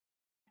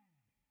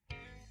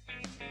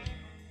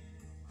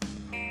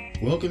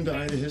Welcome to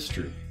Idaho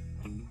History,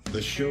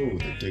 the show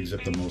that digs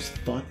up the most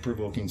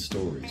thought-provoking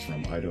stories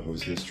from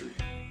Idaho's history.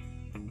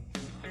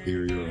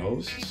 Here are your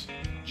hosts,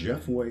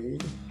 Jeff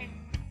Wade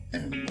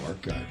and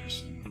Mark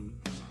Iverson.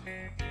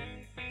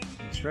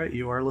 That's right,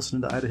 you are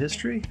listening to Idaho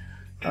History.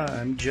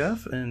 I'm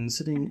Jeff, and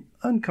sitting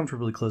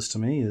uncomfortably close to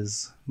me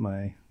is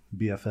my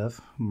BFF,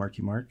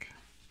 Marky Mark.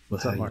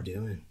 What's up, Mark? How you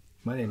doing?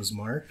 My name is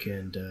Mark,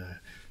 and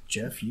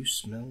Jeff, you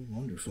smell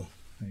wonderful.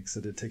 Thanks.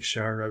 I did take a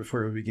shower right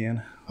before we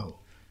began. Oh.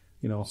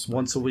 You know,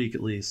 once a week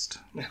at least.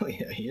 Oh,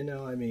 yeah,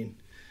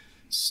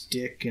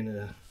 stick and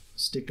a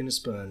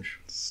sponge.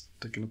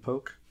 Stick and a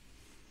poke?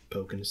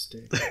 Poke and a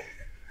stick.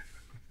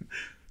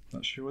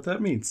 Not sure what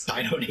that means.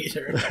 I don't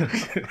either.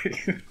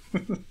 Okay.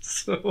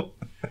 So,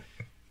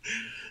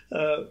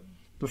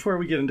 before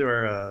we get into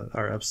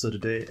our episode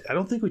today, I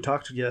don't think we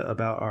talked yet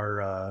about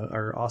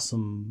our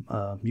awesome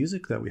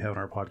music that we have on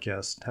our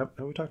podcast. Have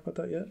we talked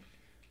about that yet?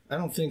 I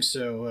don't think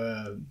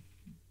so.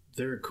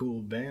 They're a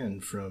cool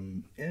band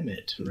from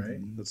Emmett, right?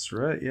 That's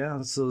right,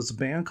 yeah. So it's a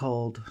band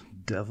called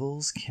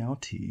Devil's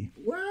County.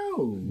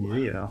 Wow!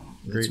 Yeah,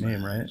 great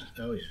name, right?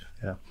 Oh,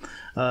 yeah.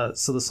 Yeah.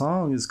 So the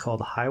song is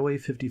called Highway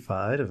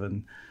 55,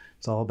 and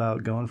it's all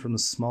about going from the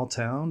small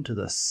town to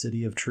the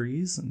city of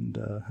trees and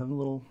having a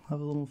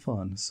little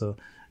fun. So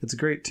it's a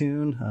great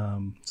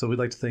tune. So we'd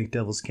like to thank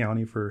Devil's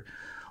County for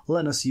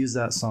letting us use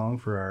that song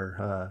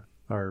for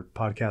our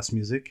podcast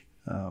music.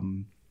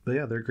 But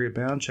yeah, they're a great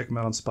band. Check them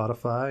out on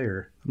Spotify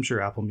or I'm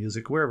sure Apple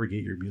Music, wherever you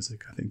get your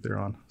music. I think they're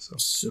on. So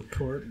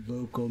support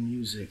local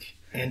music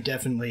and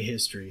definitely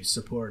history.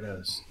 Support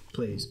us,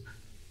 please.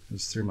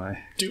 Just threw my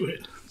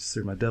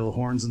devil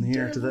horns in the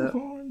air to that. Devil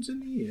horns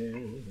in the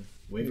air.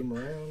 Wave them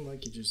around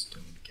like you just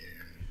don't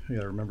care. You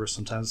got to remember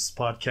sometimes it's a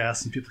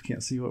podcast and people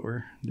can't see what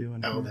we're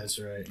doing. Oh, that's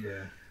right.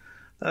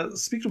 Yeah.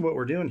 Speaking of what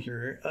we're doing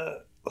here,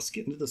 let's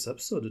get into this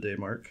episode today,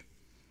 Mark.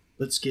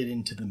 Let's get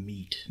into the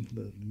meat of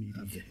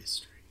the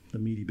history. The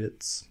meaty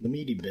bits. The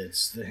meaty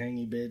bits, the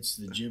hangy bits,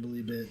 the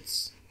jibbly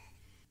bits.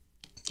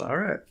 All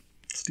right,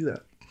 let's do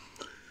that.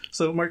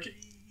 So, Mark,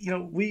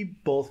 we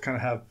both kind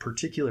of have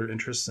particular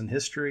interests in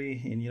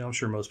history, and, I'm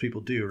sure most people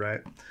do,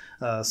 right?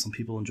 Some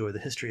people enjoy the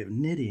history of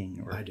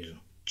knitting, or I do.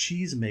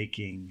 Cheese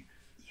making.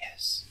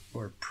 Yes.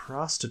 Or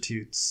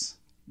prostitutes.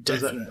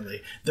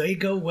 Definitely. They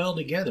go well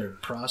together.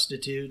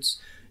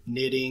 Prostitutes,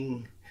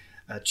 knitting,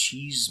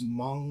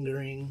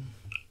 cheesemongering.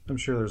 I'm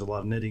sure there's a lot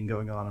of knitting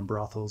going on in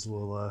brothels.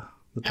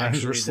 The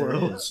times were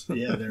slow.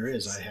 Yeah, there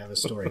is. I have a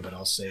story, but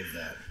I'll save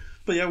that.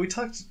 But yeah, we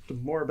talked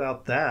more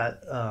about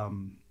that,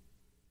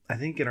 I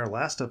think, in our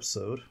last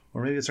episode,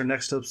 or maybe it's our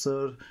next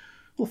episwe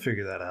We'll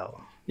figure that out.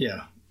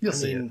 Yeah. You'll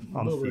see it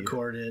on the feed. We'll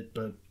record it,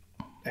 but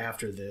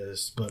after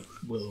this, but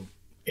we'll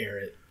air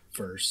it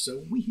first.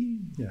 So we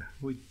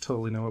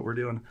totally know what we're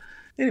doing.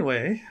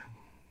 Anyway,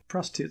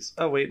 prostitutes.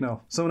 Oh, wait,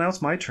 no. So now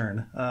it's my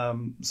turn.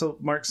 So,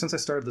 Mark, since I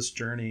started this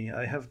journey,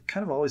 I have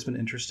kind of always been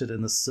interested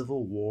in the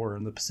Civil War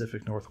in the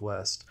Pacific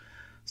Northwest,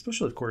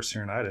 especially, of course,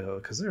 here in Idaho,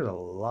 because there's a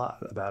lot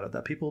about it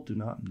that people do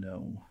not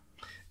know.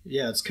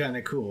 Yeah, it's kind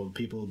of cool.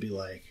 People will be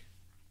like,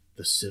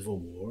 the Civil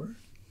War?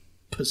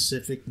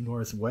 Pacific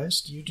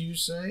Northwest, you do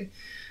say?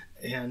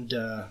 And,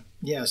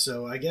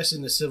 so I guess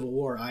in the Civil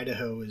War,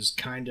 Idaho is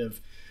kind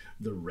of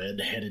the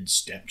red-headed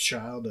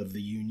stepchild of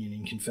the Union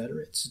and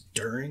Confederates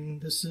during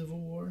the Civil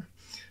War.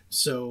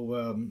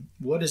 So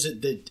what is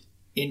it that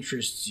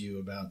interests you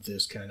about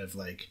this kind of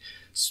like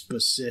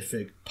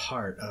specific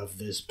part of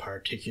this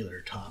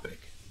particular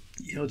topic?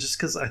 Just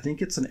because I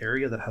think it's an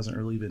area that hasn't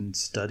really been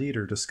studied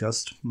or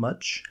discussed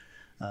much.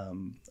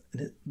 And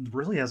it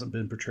really hasn't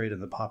been portrayed in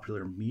the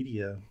popular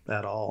media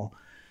at all.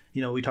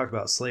 We talk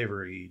about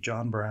slavery,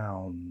 John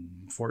Brown,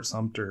 Fort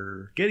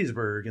Sumter,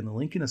 Gettysburg, and the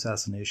Lincoln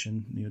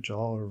assassination, which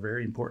all are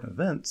very important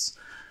events.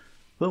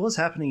 But what's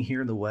happening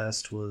here in the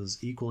West was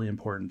equally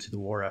important to the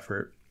war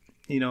effort.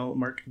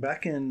 Mark,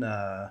 back in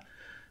the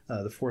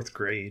fourth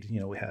grade,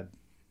 we had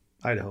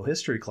Idaho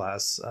history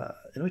class,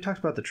 and we talked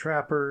about the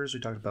trappers, we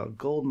talked about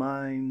gold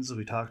mines,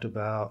 we talked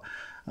about,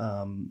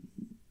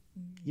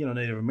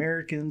 Native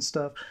American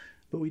stuff,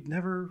 but we'd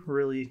never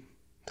really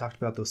talked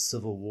about the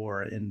Civil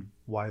War and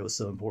why it was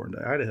so important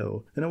to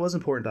Idaho. And it was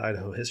important to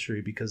Idaho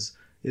history because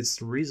it's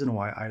the reason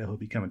why Idaho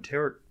became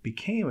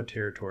a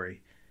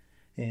territory.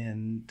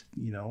 And,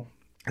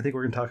 I think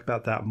we're going to talk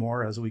about that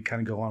more as we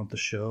kind of go on with the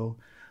show.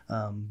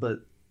 But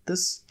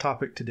this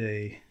topic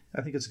today,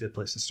 I think it's a good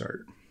place to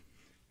start.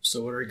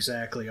 So what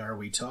exactly are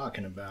we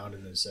talking about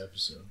in this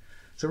episode?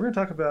 So we're going to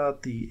talk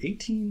about the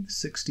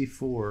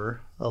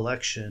 1864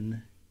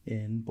 election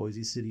in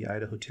Boise City,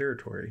 Idaho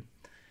Territory.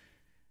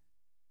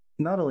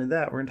 Not only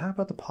that, we're going to talk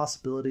about the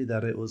possibility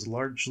that it was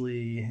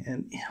largely,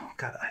 and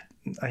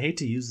I hate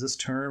to use this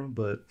term,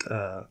 but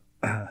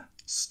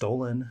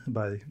stolen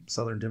by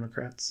Southern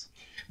Democrats.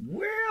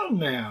 Well,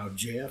 now,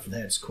 Jeff,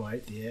 that's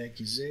quite the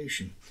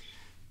accusation.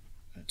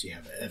 Do you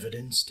have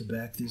evidence to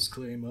back this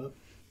claim up?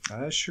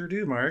 I sure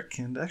do, Mark.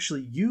 And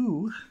actually,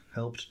 you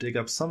helped dig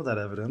up some of that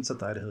evidence at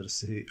the Idaho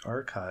State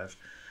Archive.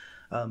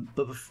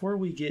 But before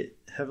we get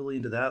heavily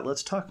into that,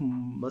 let's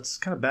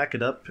kind of back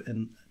it up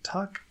and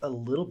talk a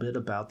little bit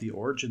about the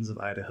origins of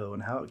Idaho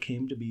and how it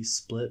came to be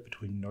split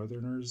between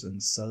Northerners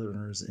and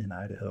Southerners in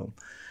Idaho.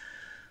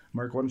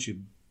 Mark, why don't you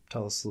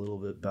tell us a little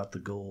bit about the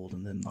gold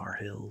and then our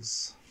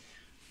hills?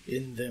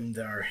 In them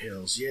there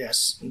hills,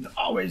 yes.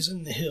 Always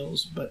in the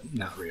hills, but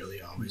not really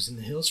always in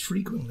the hills,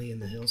 frequently in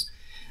the hills.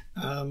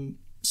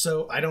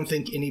 So I don't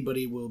think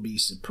anybody will be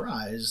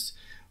surprised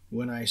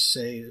when I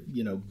say,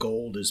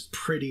 gold is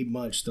pretty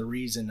much the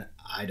reason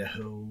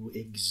Idaho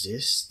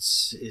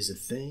exists, is a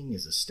thing,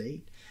 is a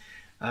state.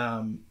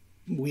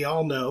 We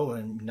all know,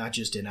 and not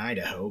just in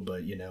Idaho,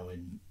 but,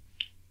 in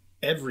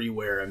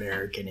everywhere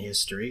American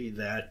history,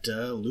 that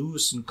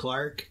Lewis and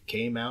Clark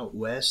came out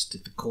west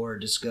at the core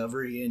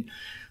discovery in,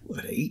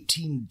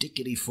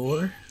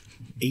 1854?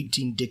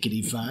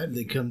 1855,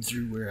 they come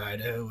through where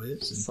Idaho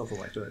is. And, something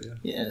like that, yeah.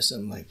 Yeah,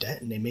 something like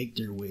that. And they make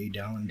their way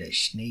down the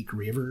Snake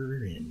River,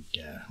 and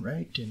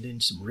right? And then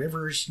some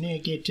rivers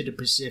get to the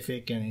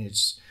Pacific, and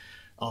it's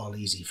all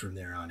easy from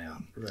there on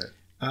out.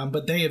 Right.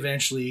 But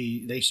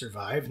they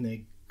survive, and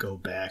they go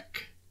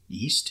back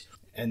east,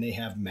 and they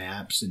have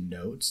maps and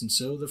notes. And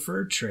so the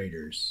fur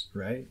traders,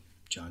 right?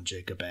 John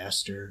Jacob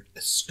Astor,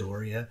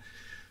 Astoria,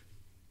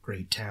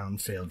 great town,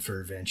 failed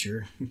fur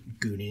venture,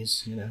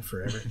 Goonies,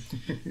 forever.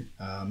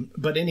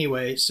 But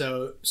anyway,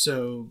 so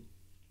some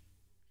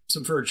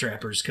fur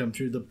trappers come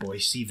through the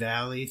Boise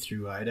Valley,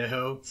 through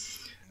Idaho,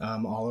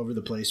 all over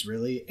the place,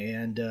 really.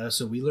 And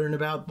so we learn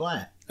about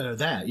that,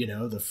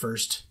 the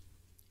first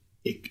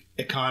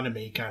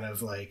economy, kind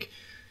of like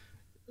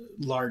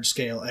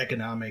large-scale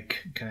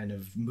economic kind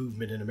of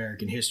movement in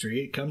American history.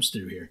 It comes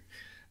through here.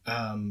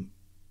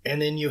 And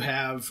then you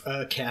have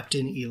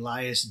Captain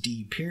Elias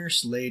D.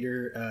 Pierce.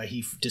 Later,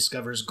 he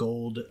discovers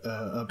gold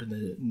up in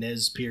the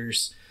Nez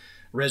Perce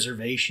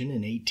Reservation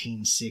in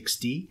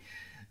 1860.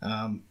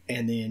 And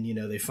then,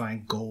 they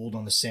find gold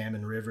on the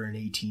Salmon River in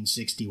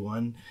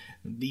 1861.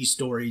 These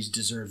stories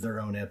deserve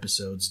their own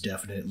episodes,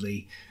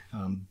 definitely.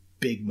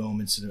 Big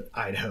moments in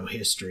Idaho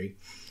history.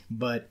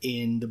 But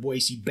in the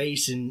Boise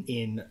Basin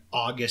in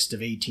August of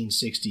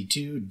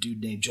 1862, a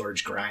dude named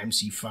George Grimes,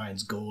 he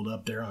finds gold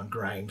up there on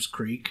Grimes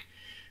Creek.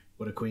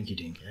 What a quinky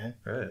dink, eh?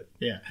 Right.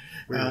 Yeah.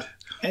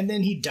 And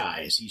then he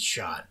dies. He's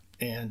shot.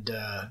 And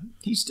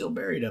he's still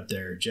buried up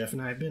there. Jeff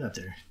and I have been up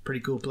there.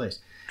 Pretty cool place.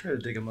 Tried to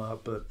dig him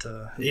up, but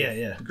the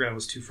ground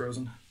was too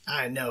frozen.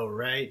 I know,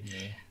 right?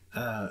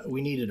 Yeah.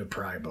 We needed a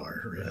pry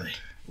bar, really. Right.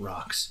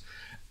 Rocks.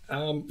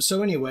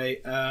 So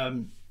anyway,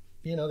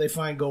 they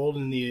find gold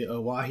in the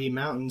Oahe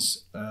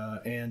Mountains,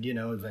 and,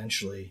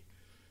 eventually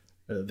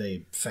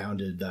they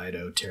founded the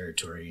Idaho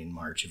Territory in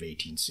March of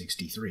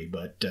 1863.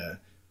 But,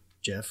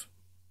 Jeff,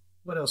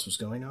 what else was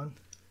going on?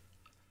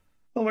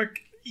 Well, Mark,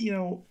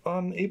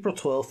 on April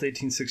 12th,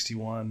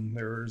 1861,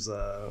 there was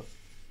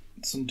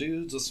some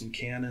dudes with some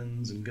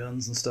cannons and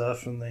guns and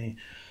stuff, and they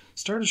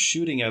started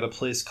shooting at a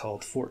place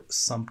called Fort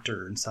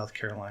Sumter in South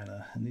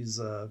Carolina. And these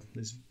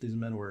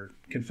men were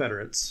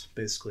Confederates,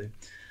 basically.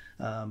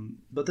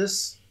 But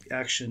this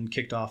action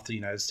kicked off the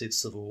United States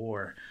Civil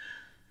War.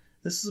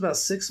 This is about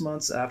 6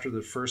 months after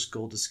the first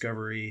gold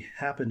discovery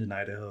happened in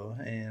Idaho,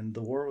 and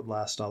the war would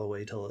last all the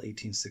way till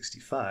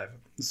 1865.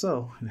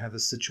 So you have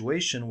this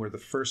situation where the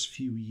first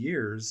few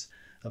years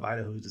of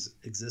Idaho's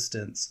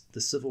existence, the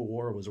Civil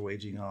War was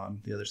waging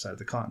on the other side of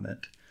the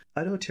continent.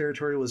 Idaho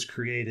Territory was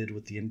created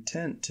with the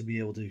intent to be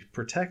able to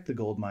protect the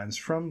gold mines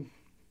from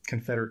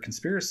Confederate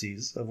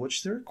conspiracies, of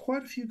which there are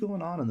quite a few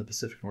going on in the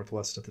Pacific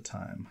Northwest at the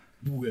time.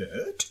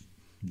 What?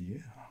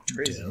 Yeah.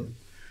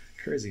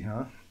 Crazy,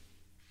 huh?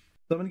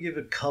 So I'm going to give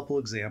a couple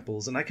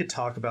examples, and I could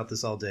talk about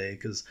this all day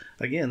because,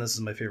 again, this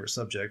is my favorite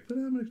subject, but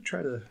I'm going to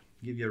try to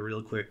give you a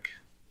real quick,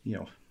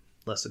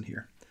 lesson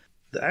here.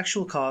 The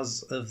actual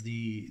cause of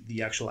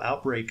the actual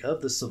outbreak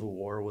of the Civil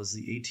War was the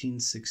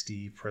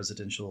 1860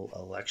 presidential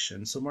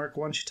election. So, Mark,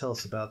 why don't you tell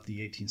us about the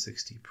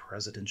 1860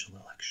 presidential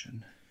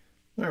election?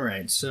 All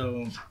right,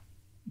 so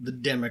the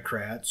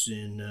Democrats,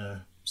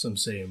 in some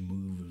say a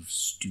move of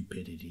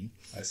stupidity.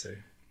 I say.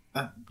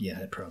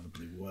 Yeah, it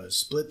probably was.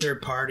 Split their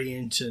party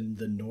into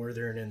the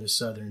northern and the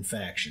southern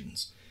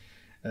factions.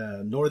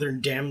 Northern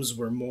Dems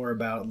were more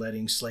about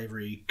letting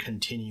slavery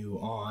continue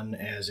on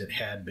as it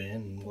had been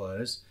and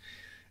was.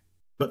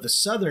 But the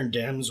Southern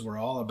Dems were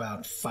all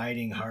about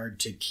fighting hard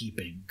to keep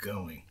it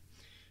going.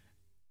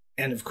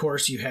 And of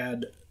course, you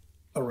had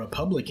a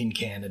Republican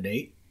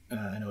candidate.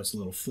 I know it's a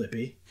little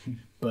flippy,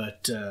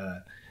 but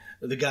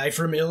the guy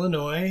from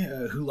Illinois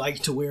who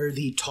liked to wear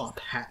the top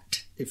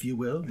hat, if you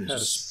will. Had a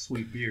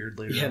sweet beard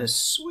later. He had a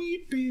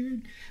sweet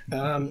beard.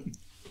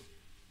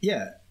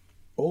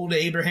 Old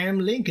Abraham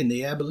Lincoln,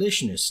 the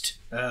abolitionist.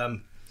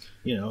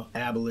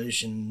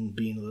 Abolition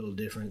being a little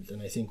different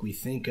than I think we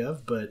think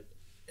of, but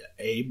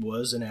Abe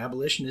was an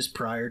abolitionist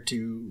prior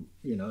to,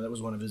 that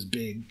was one of his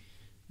big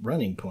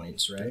running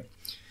points, right?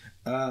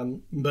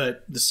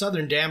 But the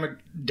Southern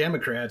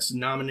Democrats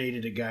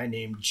nominated a guy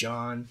named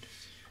John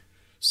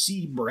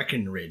C.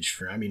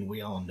 Breckinridge. We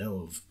all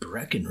know of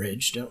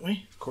Breckinridge, don't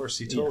we? Of course,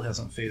 he totally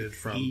hasn't faded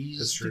from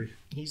history.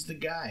 He's the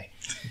guy.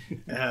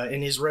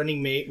 And his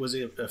running mate was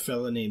a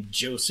fellow named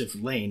Joseph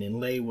Lane, and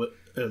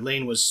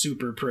Lane was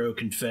super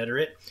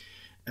pro-Confederate.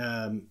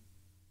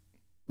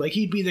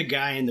 He'd be the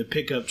guy in the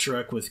pickup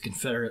truck with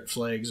Confederate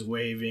flags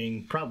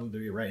waving,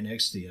 probably right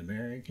next to the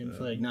American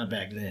flag. Not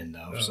back then,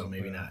 though, so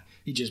maybe not.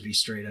 He'd just be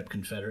straight up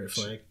Confederate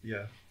flag.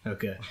 Yeah.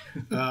 Okay.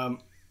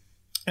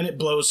 And it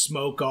blows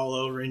smoke all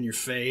over in your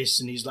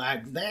face, and he's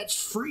like, "That's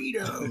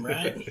freedom,"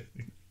 right?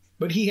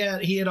 But he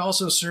had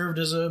also served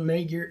as a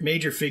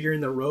major figure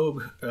in the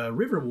Rogue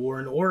River War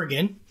in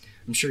Oregon.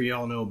 I'm sure you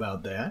all know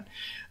about that.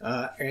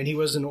 And he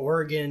was an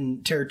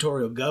Oregon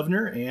territorial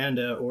governor and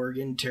an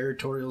Oregon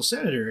territorial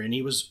senator. And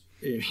he was,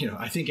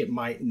 I think it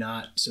might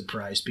not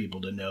surprise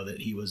people to know that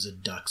he was a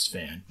Ducks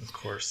fan. Of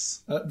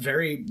course.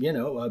 Very,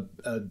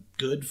 a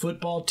good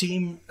football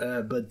team,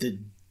 but the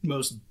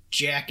most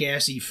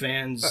jackassy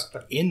fans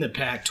in the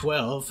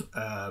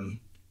Pac-12,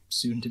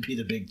 soon to be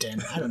the Big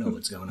Ten. I don't know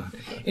what's going on.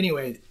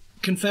 Anyway,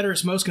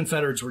 most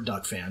Confederates were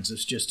Duck fans.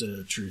 It's just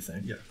a true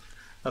thing. Yeah.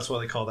 That's why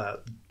they call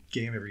that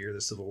game every year the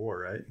Civil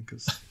War, right?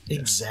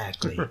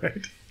 Exactly.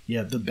 Right.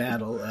 Yeah, the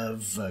Battle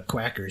of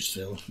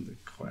Quackersville. The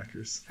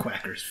Quackers.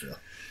 Quackersville.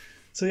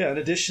 So yeah, in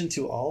addition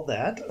to all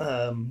that,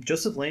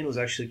 Joseph Lane was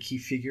actually a key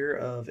figure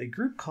of a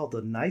group called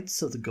the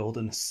Knights of the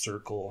Golden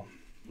Circle.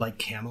 Like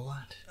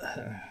Camelot?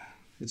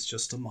 It's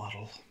just a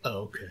model.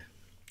 Oh, okay.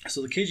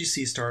 So the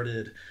KGC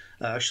started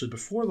actually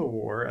before the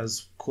war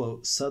as,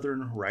 quote,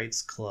 Southern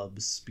Rights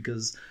Clubs,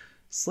 because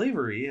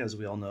slavery, as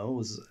we all know,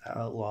 was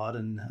outlawed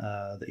in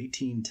the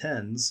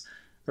 1810s,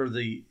 or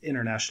the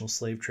international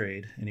slave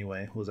trade,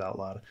 anyway, was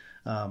outlawed.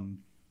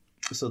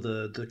 So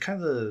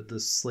the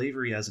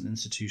slavery as an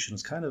institution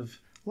was kind of,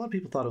 a lot of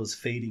people thought it was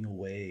fading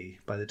away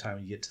by the time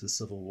you get to the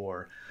Civil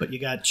War. But you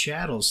got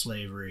chattel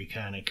slavery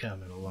kind of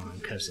coming along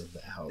because of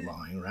the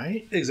outlawing,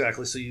 right?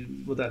 Exactly. So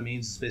what that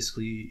means is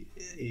basically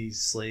a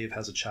slave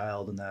has a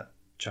child, and that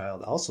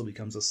child also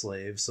becomes a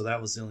slave. So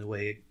that was the only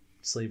way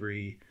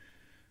slavery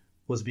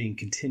was being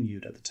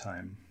continued at the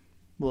time.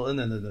 Well, and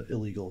then the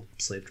illegal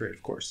slave trade,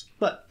 of course.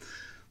 But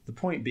the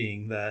point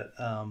being that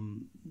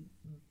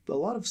a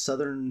lot of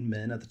Southern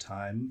men at the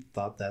time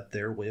thought that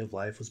their way of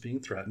life was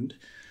being threatened.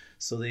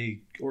 So they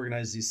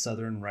organized these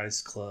Southern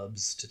Rights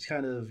Clubs to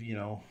kind of,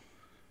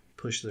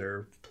 push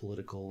their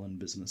political and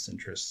business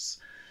interests.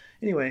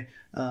 Anyway,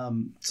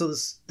 so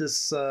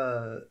this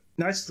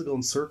Knights of the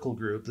Golden Circle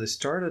group, they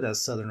started as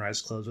Southern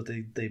Rights Clubs, but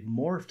they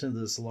morphed into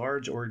this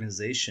large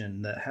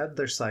organization that had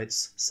their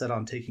sights set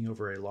on taking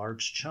over a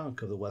large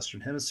chunk of the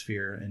Western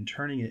Hemisphere and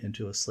turning it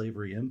into a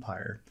slavery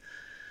empire.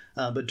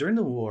 But during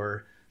the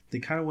war, they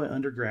kind of went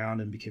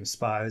underground and became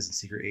spies and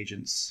secret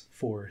agents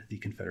for the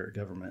Confederate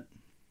government.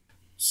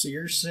 So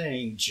you're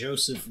saying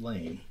Joseph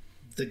Lane,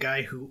 the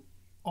guy who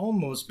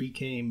almost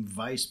became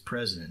vice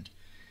president,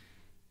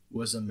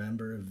 was a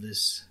member of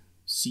this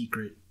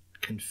secret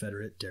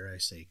Confederate, dare I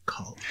say,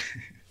 cult?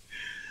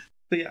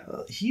 But yeah,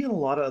 he and a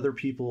lot of other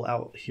people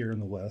out here in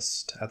the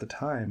West at the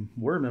time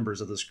were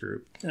members of this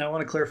group. And I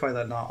want to clarify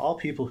that not all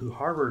people who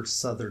harbored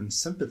Southern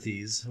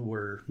sympathies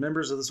were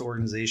members of this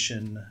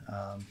organization,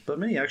 but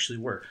many actually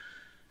were.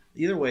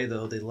 Either way,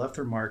 though, they left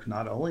their mark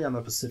not only on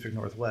the Pacific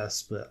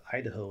Northwest, but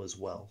Idaho as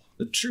well.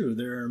 But true,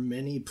 there are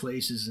many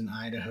places in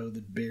Idaho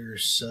that bear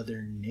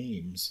Southern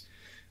names.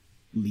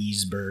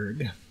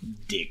 Leesburg,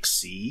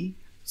 Dixie,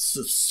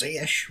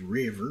 Secesh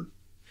River,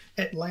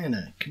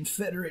 Atlanta,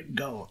 Confederate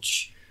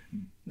Gulch.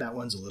 That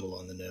one's a little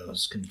on the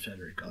nose,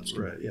 Confederate Gulch.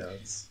 Right, yeah.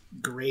 It's...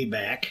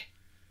 Grayback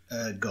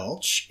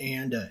Gulch,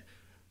 and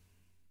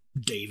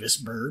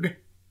Davisburg.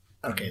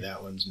 Okay,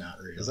 that one's not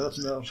real. Is that,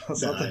 no,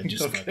 that's not I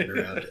just fucking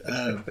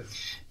around.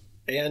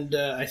 And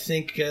I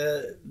think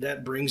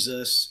that brings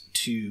us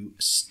to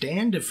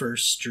Standifer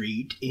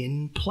Street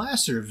in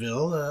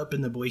Placerville, up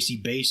in the Boise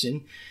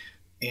Basin.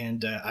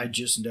 And I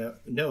just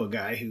know a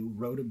guy who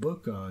wrote a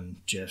book on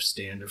Jeff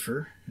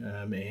Standifer,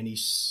 and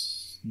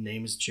his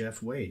name is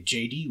Jeff Wade,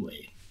 J.D.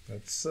 Wade.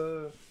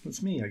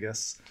 That's me, I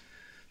guess.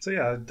 So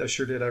yeah, I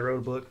sure did. I wrote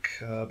a book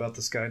about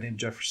this guy named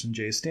Jefferson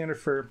J.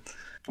 Standifer.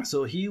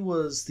 So he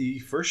was the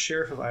first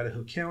sheriff of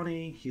Idaho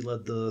County. He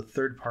led the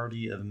third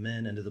party of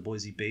men into the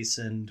Boise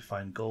Basin to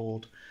find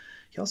gold.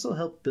 He also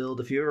helped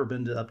build, if you've ever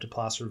been up to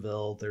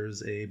Placerville,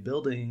 there's a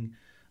building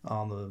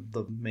on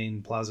the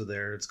main plaza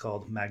there. It's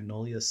called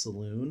Magnolia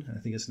Saloon. I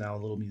think it's now a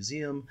little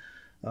museum.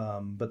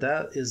 But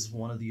that is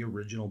one of the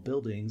original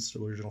buildings,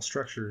 the original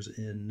structures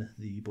in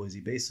the Boise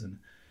Basin.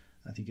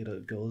 I think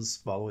it goes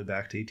all the way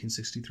back to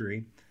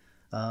 1863.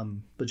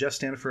 But Jeff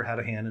Standifer had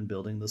a hand in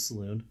building the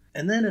saloon.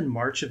 And then in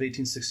March of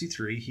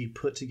 1863, he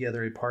put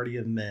together a party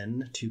of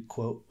men to,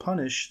 quote,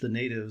 punish the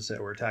natives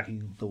that were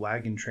attacking the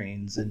wagon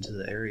trains into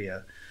the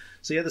area.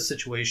 So you had the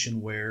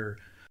situation where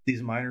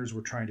these miners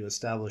were trying to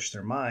establish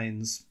their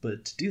mines,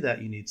 but to do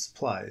that, you need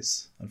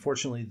supplies.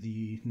 Unfortunately,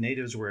 the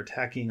natives were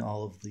attacking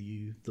all of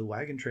the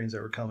wagon trains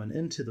that were coming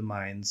into the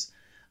mines.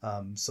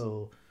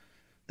 So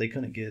They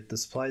couldn't get the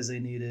supplies they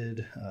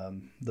needed.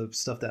 The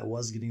stuff that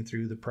was getting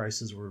through, the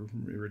prices were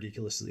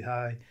ridiculously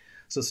high.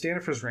 So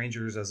Standifirst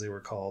Rangers, as they were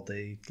called,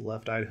 they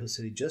left Idaho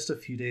City just a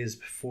few days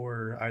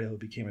before Idaho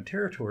became a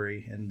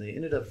territory, and they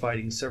ended up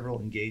fighting several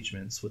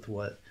engagements with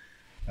what,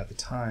 at the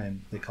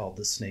time, they called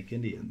the Snake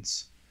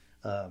Indians.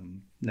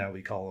 Now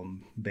we call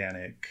them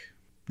Bannock,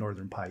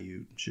 Northern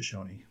Paiute,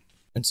 Shoshone.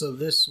 And so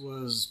this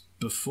was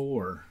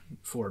before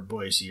Fort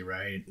Boise,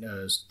 right?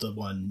 The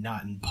one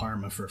not in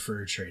Parma for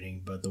fur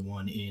trading, but the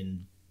one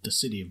in the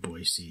city of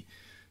Boise,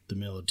 the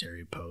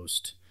military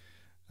post.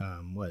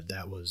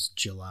 That was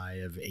July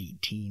of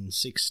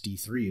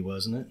 1863,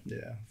 wasn't it?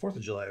 Yeah, 4th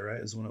of July,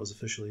 right, is when it was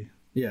officially...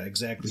 Yeah,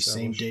 exactly.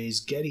 Same days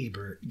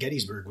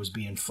Gettysburg was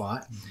being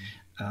fought.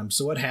 Mm-hmm.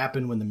 So what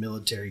happened when the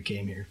military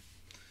came here?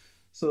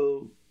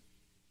 So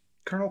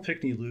Colonel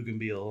Pinckney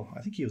Luganbeal,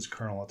 I think he was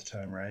colonel at the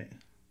time, right?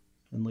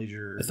 And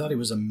later... I thought he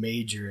was a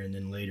major, and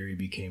then later he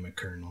became a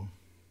colonel.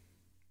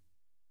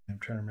 I'm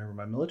trying to remember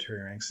my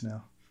military ranks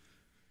now.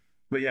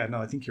 But yeah, no,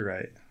 I think you're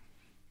right.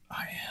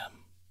 I am.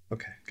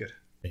 Okay, good.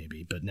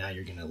 Maybe, but now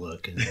you're going to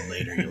look, and then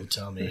later you'll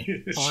tell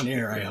me. On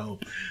air, I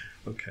hope.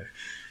 Okay.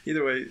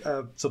 Either way,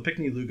 so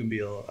Pinckney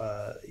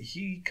Luganbeal,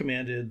 he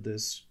commanded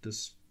this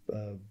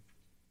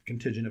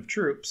contingent of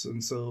troops.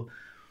 And so,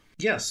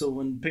 yeah, so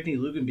when Pinckney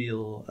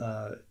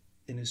Luganbeal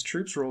and his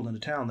troops rolled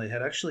into town, they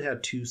had actually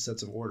had 2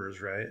 sets of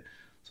orders, right?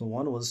 So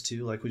one was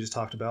to, like we just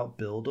talked about,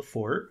 build a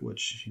fort,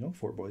 which,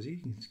 Fort Boise, you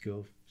can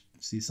go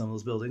see some of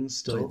those buildings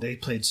still. They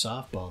played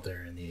softball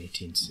there in the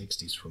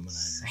 1860s, from what I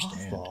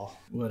understand. Softball?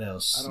 What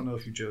else? I don't know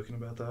if you're joking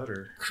about that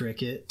or...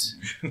 Cricket?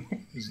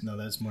 No,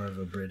 that's more of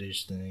a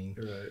British thing.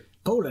 Right.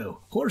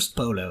 Polo. Horse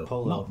polo.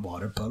 Not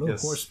water polo,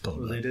 yes. Horse polo.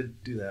 Well, they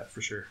did do that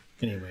for sure.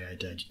 Anyway, I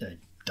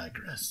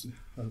digress.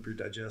 I hope you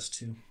digest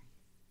too.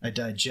 I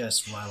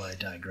digest while I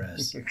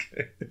digress.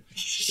 Okay.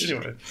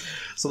 Anyway,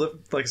 so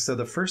like I said,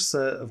 the first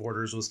set of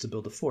orders was to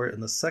build a fort,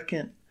 and the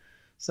second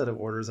set of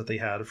orders that they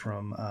had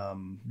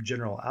from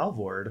General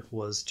Alvord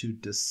was to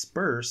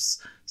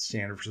disperse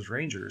Standifirst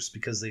Rangers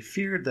because they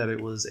feared that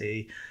it was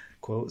a,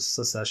 quote,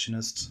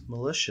 secessionist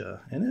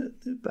militia. And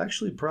it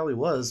actually probably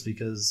was,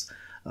 because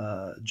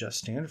Jeff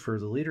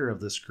Standifirst, the leader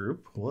of this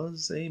group,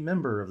 was a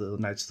member of the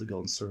Knights of the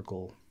Golden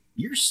Circle.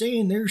 You're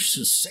saying they're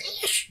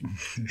secession?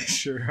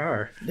 Sure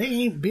are. They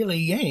ain't Billy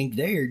Yank,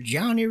 they're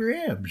Johnny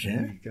Rebs,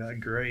 huh? They got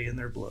gray in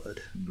their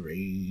blood. Gray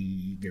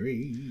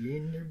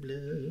in their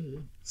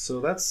blood.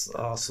 So that's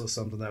also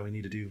something that we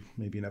need to do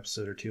maybe an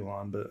episode or 2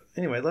 on. But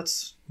anyway,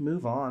 let's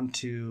move on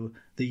to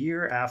the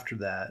year after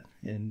that,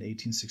 in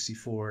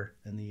 1864,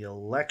 and the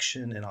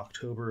election in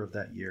October of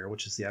that year,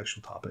 which is the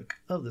actual topic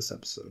of this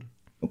episode.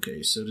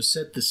 Okay, so to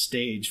set the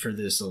stage for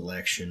this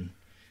election,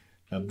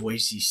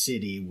 Boise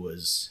City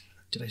was...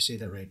 Did I say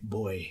that right?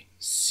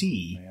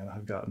 Boise. Man,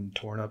 I've gotten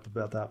torn up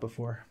about that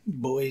before.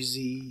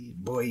 Boise.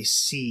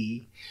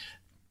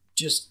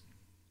 Just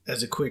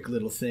as a quick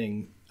little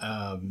thing,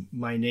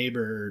 my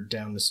neighbor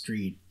down the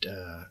street,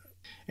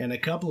 and a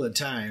couple of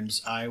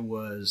times I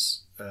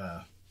was,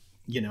 I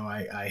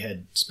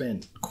had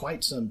spent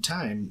quite some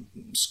time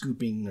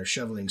scooping or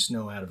shoveling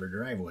snow out of her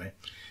driveway.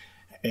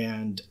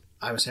 And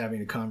I was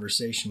having a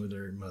conversation with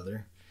her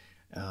mother,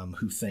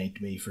 who thanked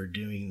me for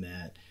doing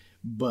that.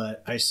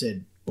 But I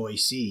said,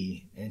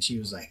 Boise, and she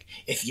was like,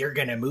 if you're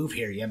gonna move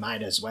here, you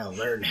might as well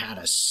learn how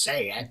to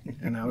say it.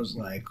 And I was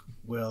like,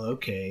 well,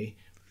 okay,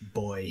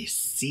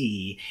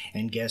 Boise.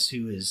 And guess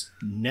who is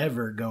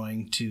never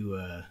going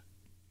to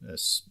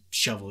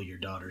shovel your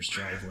daughter's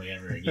driveway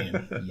ever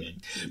again?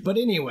 But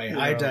anyway,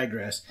 I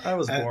digress. I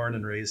was born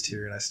and raised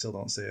here, and I still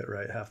don't say it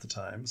right half the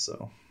time.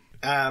 So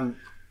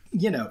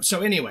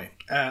so anyway,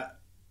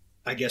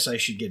 I guess I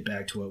should get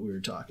back to what we were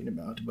talking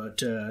about.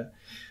 But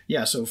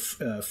so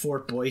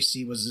Fort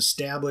Boise was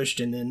established,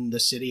 and then the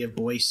city of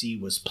Boise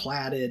was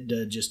platted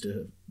just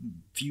a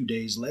few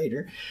days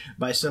later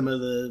by some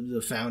of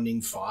the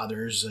founding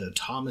fathers,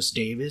 Thomas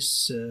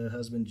Davis,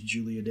 husband to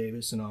Julia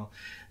Davis, and all.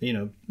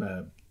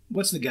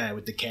 What's the guy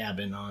with the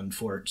cabin on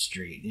Fort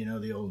Street?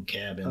 The old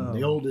cabin,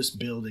 the oldest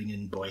building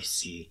in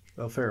Boise.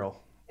 Oh,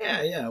 Farrell.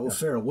 Yeah.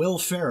 Farrell. Will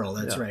Farrell.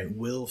 That's right.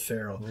 Will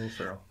Farrell.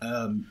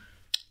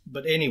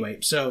 But anyway,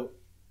 so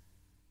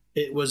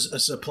it was a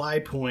supply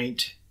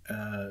point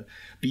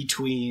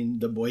between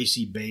the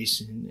Boise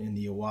Basin and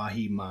the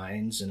Oahe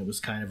mines, and it was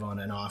kind of on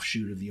an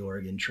offshoot of the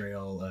Oregon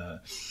Trail,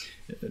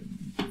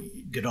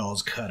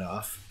 Goodall's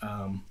Cutoff.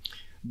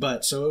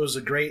 But so it was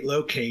a great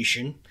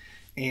location,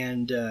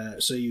 and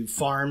so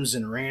farms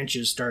and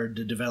ranches started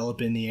to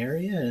develop in the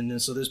area, and then,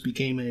 so this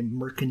became a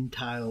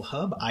mercantile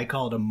hub. I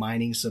call it a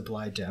mining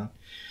supply town.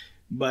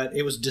 But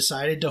it was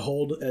decided to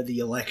hold the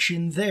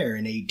election there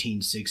in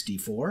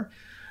 1864,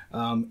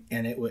 and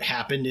it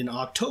happened in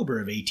October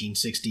of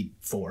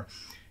 1864.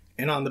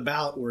 And on the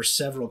ballot were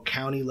several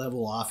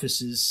county-level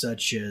offices,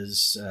 such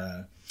as,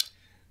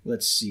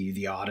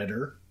 the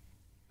auditor,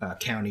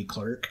 county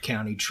clerk,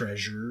 county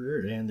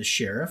treasurer, and the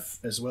sheriff,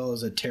 as well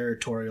as a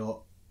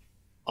territorial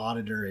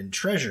auditor and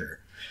treasurer.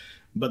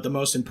 But the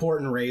most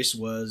important race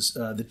was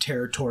the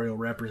territorial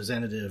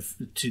representative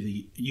to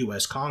the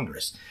U.S.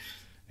 Congress.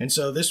 And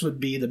so this would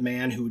be the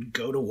man who would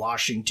go to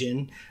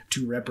Washington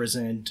to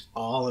represent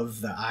all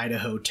of the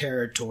Idaho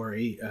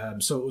territory.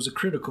 So it was a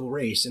critical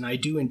race. And I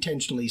do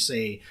intentionally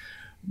say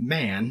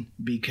man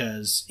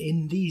because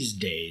in these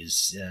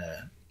days,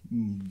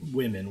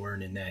 women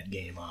weren't in that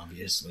game,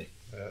 obviously.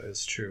 That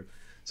is true.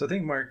 So I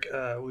think, Mark,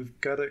 we've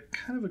got a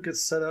kind of a good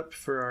setup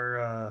for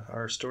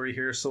our story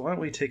here. So why don't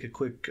we take a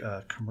quick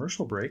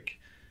commercial break,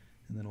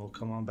 and then we'll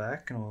come on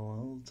back and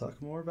we'll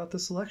talk more about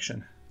this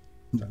election.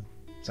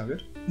 Sound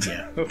good?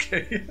 Yeah.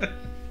 Okay.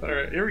 All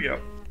right, here we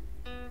go.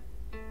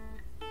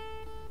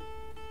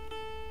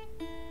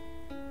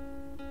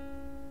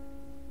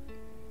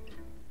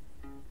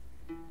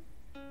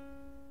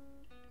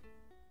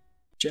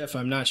 Jeff,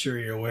 I'm not sure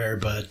you're aware,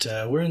 but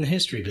we're in the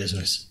history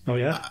business. Oh,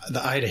 yeah?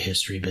 The Ida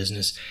history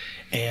business.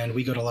 And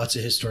we go to lots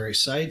of historic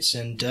sites,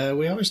 and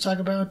we always talk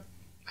about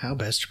how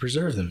best to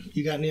preserve them.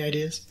 You got any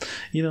ideas?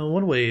 You know,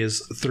 one way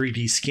is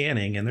 3D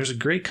scanning, and there's a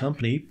great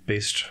company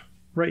based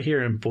right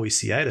here in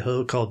Boise,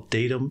 Idaho, called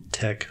Datum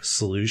Tech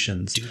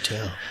Solutions. Do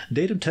tell.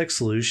 Datum Tech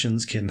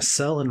Solutions can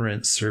sell and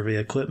rent survey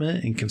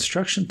equipment and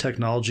construction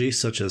technology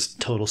such as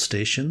total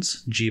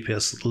stations,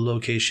 GPS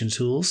location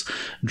tools,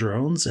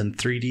 drones, and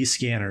 3D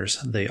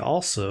scanners. They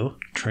also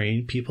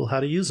train people how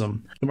to use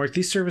them. And Mark,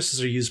 these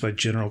services are used by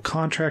general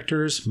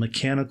contractors,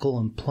 mechanical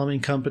and plumbing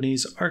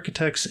companies,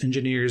 architects,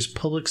 engineers,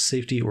 public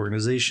safety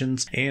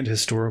organizations, and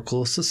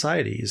historical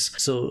societies.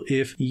 So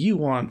if you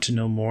want to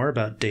know more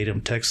about Datum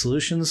Tech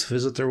Solutions,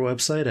 visit their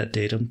website at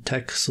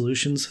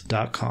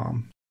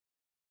datumtechsolutions.com.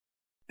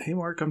 Hey,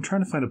 Mark, I'm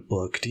trying to find a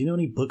book. Do you know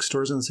any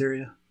bookstores in this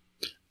area?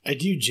 I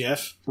do,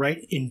 Jeff.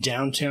 Right in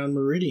downtown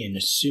Meridian,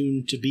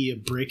 soon to be a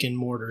brick and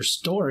mortar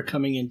store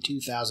coming in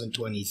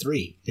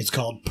 2023. It's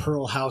called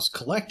Pearl House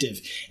Collective,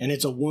 and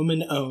it's a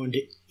woman-owned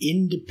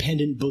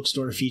independent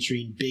bookstore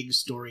featuring big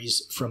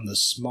stories from the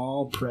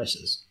small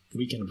presses.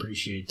 We can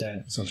appreciate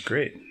that. Sounds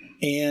great.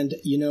 And,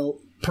 you know,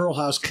 Pearl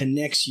House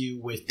connects you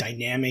with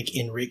dynamic,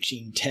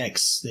 enriching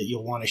texts that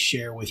you'll want to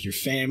share with your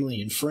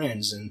family and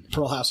friends. And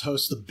Pearl House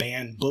hosts the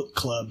Banned Book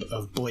Club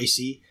of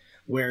Boise,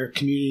 where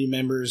community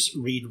members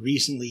read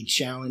recently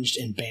challenged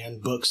and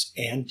banned books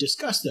and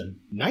discuss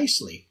them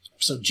nicely.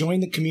 So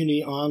join the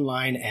community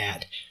online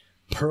at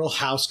Pearl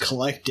House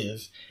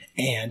Collective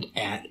and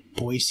at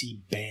Boise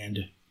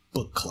Banned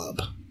Book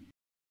Club.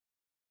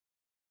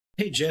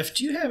 Hey, Jeff,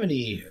 do you have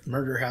any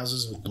murder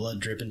houses with blood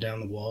dripping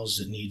down the walls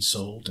that need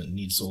sold and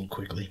need sold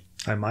quickly?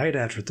 I might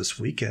after this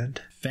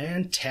weekend.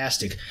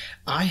 Fantastic.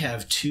 I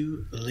have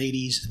two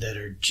ladies that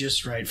are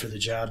just right for the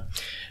job.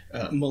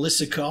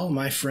 Melissa Call,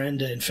 my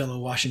friend and fellow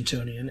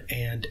Washingtonian,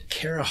 and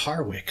Kara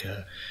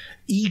Harwick,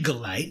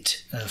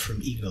 Eagleite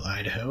from Eagle,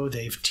 Idaho.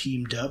 They've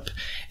teamed up,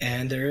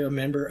 and they're a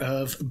member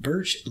of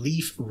Birch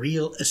Leaf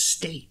Real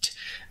Estate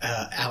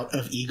out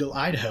of Eagle,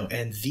 Idaho.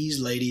 And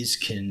these ladies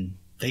can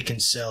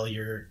sell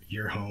your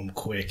home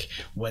quick,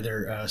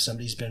 whether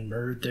somebody's been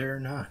murdered there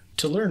or not.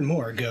 To learn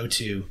more, go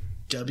to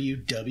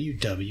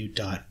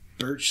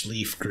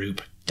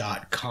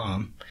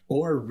www.birchleafgroup.com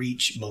or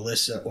reach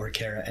Melissa or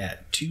Kara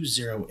at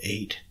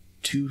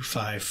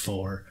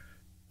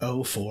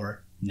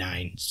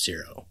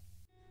 208-254-0490.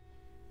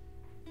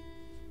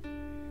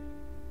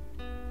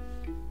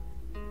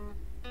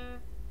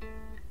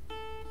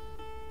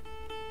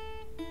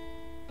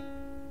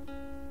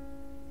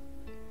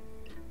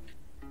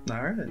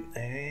 All right,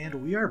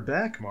 and we are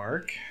back,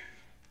 Mark.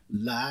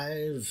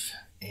 Live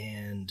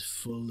and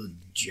full of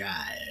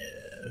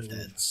jive.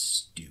 That's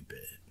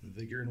stupid.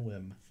 Vigor and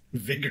whim.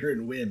 Vigor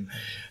and whim.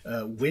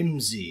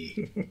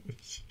 Whimsy.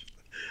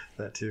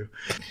 That too.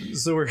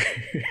 So we're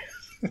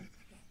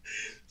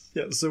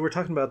we're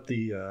talking about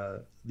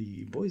the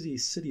Boise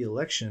city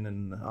election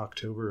in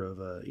October of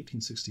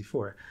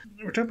 1864.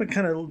 We're talking about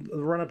kind of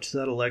the run up to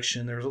that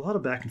election. There was a lot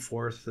of back and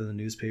forth in the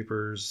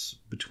newspapers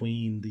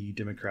between the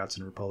Democrats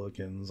and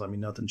Republicans. I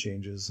mean, nothing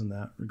changes in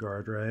that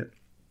regard, right?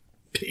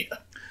 Yeah.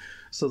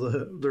 So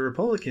the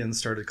Republicans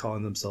started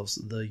calling themselves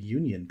the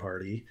Union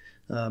Party,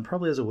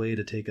 probably as a way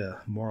to take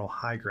a moral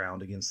high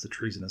ground against the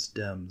treasonous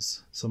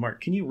Dems. So,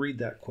 Mark, can you read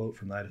that quote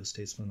from the Idaho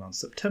Statesman on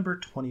September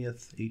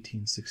 20th,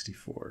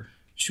 1864?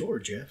 Sure,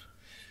 Jeff.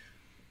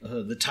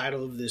 The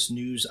title of this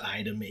news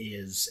item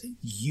is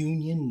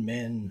Union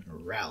Men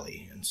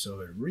Rally, and so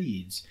it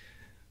reads,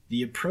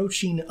 "The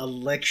approaching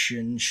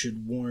election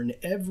should warn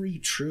every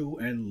true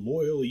and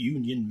loyal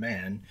Union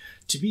man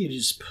to be at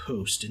his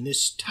post in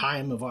this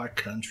time of our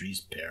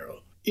country's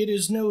peril. It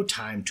is no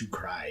time to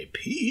cry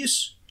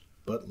peace,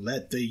 but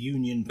let the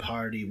Union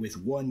Party with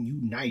one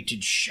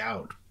united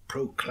shout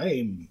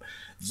proclaim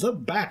the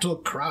battle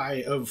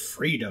cry of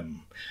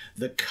freedom.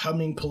 The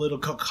coming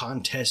political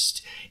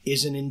contest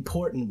is an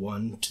important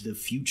one to the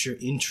future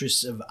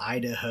interests of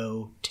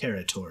Idaho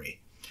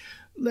territory.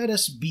 Let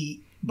us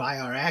by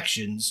our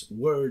actions,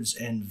 words,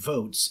 and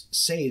votes,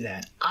 say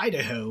that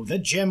Idaho, the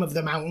gem of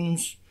the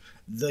mountains,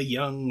 the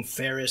young,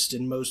 fairest,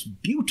 and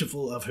most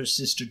beautiful of her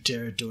sister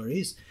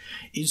territories,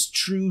 is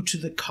true to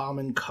the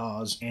common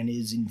cause and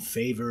is in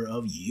favor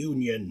of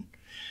union,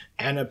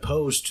 and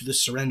opposed to the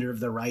surrender of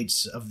the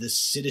rights of the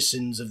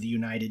citizens of the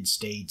United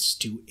States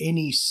to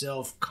any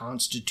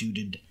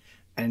self-constituted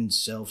and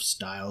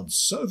self-styled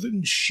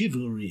Southern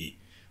chivalry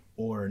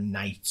or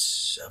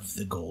Knights of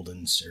the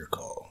Golden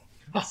Circle.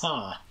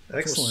 Ha!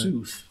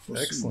 Excellent. Forsooth.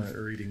 Excellent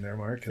reading there,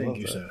 Mark. Thank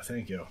you, sir.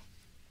 Thank you.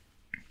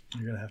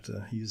 You're going to have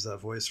to use that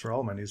voice for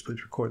all my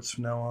newspaper quotes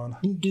from now on.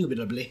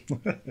 Indubitably.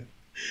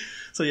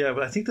 So, yeah,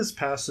 but I think this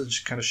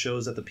passage kind of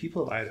shows that the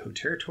people of Idaho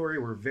Territory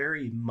were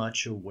very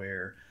much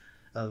aware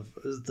of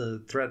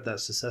the threat that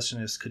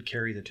secessionists could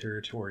carry the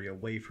territory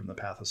away from the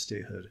path of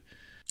statehood.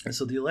 And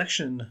so the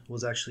election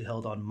was actually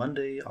held on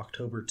Monday,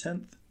 October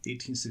 10th,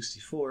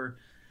 1864.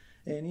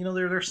 And,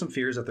 there are some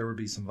fears that there would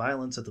be some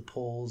violence at the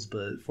polls,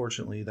 but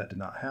fortunately that did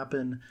not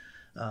happen.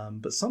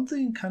 But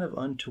something kind of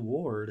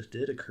untoward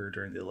did occur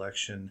during the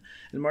election.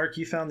 And Mark,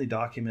 you found the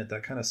document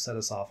that kind of set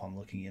us off on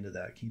looking into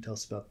that. Can you tell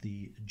us about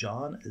the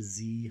John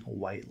Z.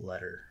 White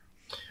letter?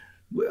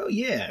 Well,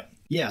 yeah.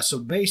 Yeah, so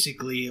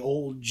basically,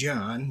 old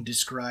John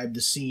described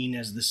the scene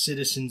as the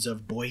citizens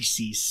of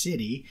Boise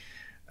City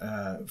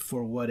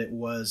for what it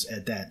was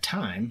at that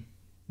time.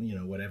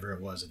 Whatever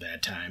it was at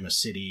that time, a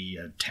city,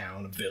 a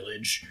town, a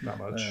village. Not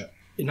much.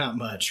 Not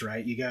much,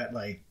 right? You got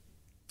like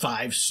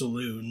 5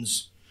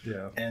 saloons.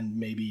 Yeah. And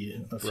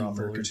maybe a few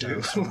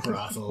mercantile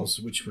brothels,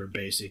 which were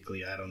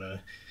basically, I don't know,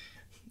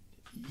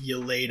 you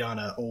laid on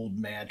an old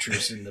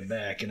mattress in the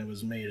back and it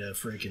was made of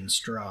freaking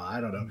straw.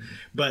 I don't know.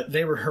 But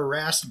they were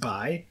harassed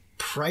by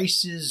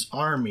Price's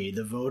Army.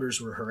 The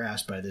voters were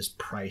harassed by this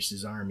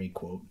Price's Army,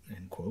 quote,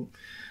 end quote.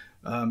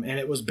 And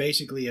it was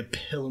basically a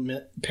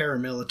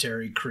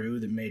paramilitary crew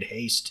that made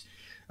haste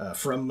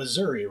from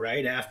Missouri,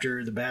 right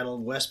after the Battle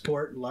of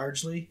Westport,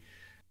 largely,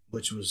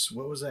 which was,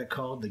 what was that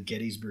called? The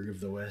Gettysburg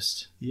of the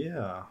West?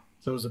 Yeah.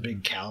 So it was a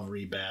big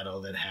cavalry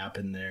battle that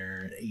happened there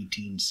in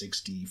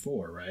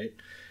 1864, right?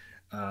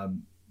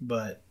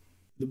 But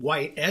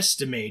White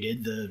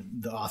estimated,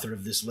 the author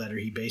of this letter,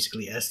 he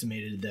basically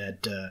estimated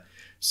that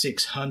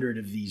 600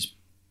 of these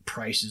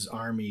Price's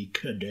Army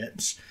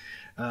cadets,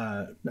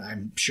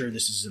 I'm sure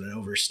this is an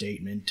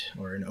overstatement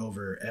or an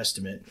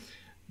overestimate,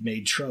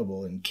 made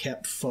trouble and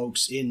kept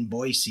folks in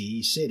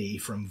Boise City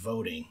from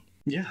voting.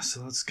 Yeah,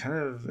 so that's kind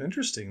of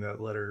interesting,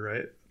 that letter,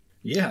 right?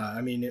 Yeah,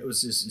 I mean, it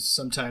was just,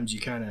 sometimes you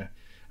kind of,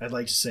 I'd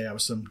like to say I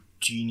was some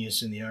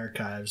genius in the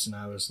archives and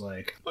I was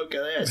like, look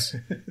at this.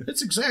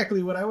 That's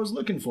exactly what I was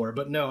looking for.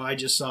 But no, I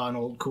just saw an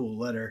old cool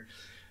letter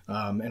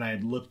and I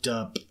had looked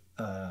up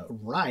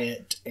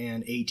riot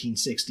and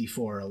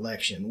 1864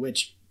 election,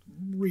 which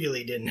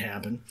really didn't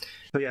happen.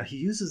 So yeah, he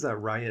uses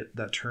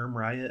that term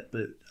riot,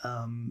 but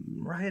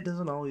riot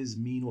doesn't always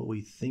mean what we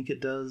think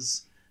it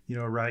does.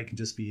 A riot can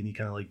just be any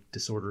kind of like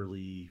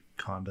disorderly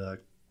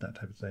conduct, that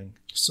type of thing.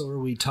 So are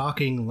we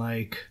talking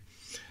like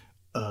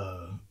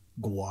a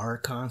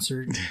Gwar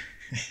concert,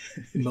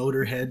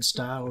 Motorhead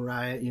style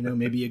riot?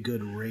 Maybe a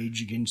good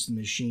Rage Against the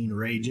Machine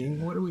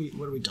raging. What are we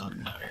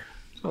talking about here?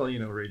 Well,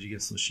 Rage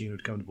Against the Machine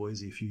would come to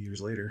Boise a few years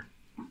later.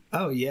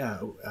 Oh yeah,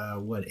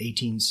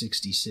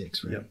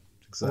 1866, right? Yep,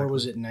 exactly. Or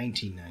was it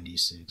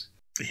 1996?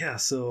 Yeah,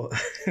 so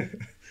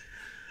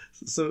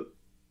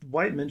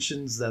White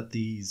mentions that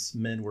these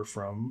men were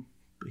from,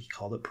 he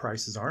called it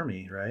Price's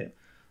Army, right?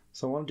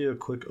 So I want to do a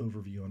quick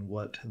overview on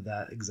what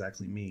that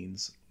exactly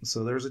means.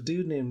 So there's a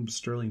dude named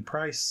Sterling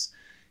Price.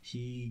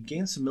 He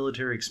gained some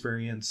military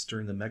experience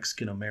during the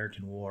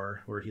Mexican-American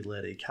War, where he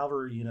led a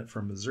cavalry unit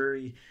from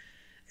Missouri.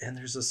 And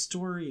there's a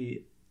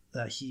story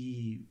that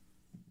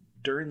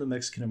during the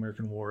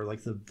Mexican-American War,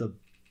 like the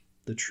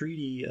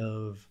treaty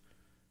of,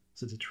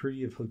 is it the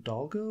Treaty of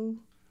Hidalgo?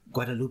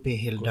 Guadalupe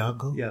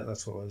Hidalgo? Yeah,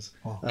 that's what it was.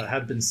 Okay.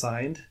 Had been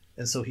signed.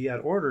 And so he had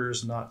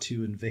orders not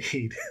to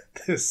invade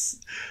this,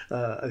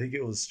 I think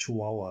it was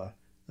Chihuahua.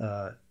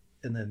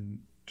 And then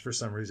for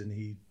some reason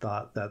he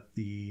thought that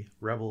the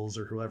rebels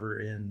or whoever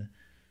in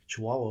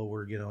Chihuahua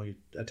were going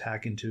to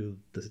attack into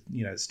the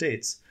United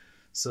States.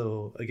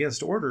 So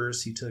against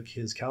orders, he took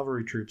his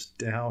cavalry troops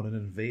down and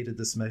invaded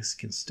this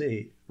Mexican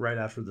state right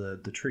after the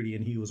treaty,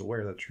 and he was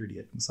aware that the treaty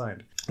had been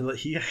signed. But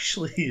he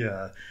actually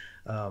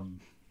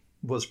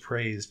was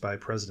praised by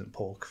President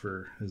Polk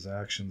for his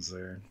actions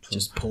there. So,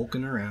 just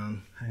polking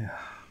around. Yeah,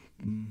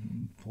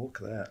 Polk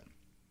that.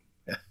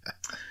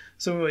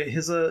 So anyway,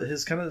 his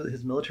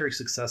military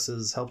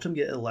successes helped him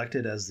get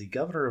elected as the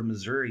governor of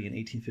Missouri in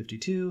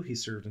 1852. He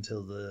served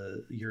until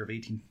the year of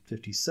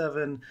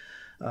 1857.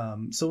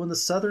 So when the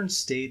southern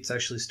states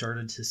actually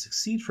started to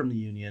secede from the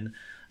Union,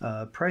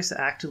 Price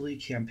actively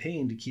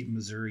campaigned to keep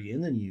Missouri in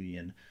the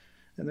Union.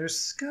 And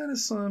there's kind of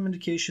some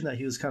indication that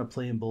he was kind of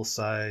playing both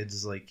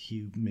sides, like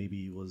he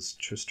maybe was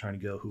just trying to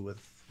go with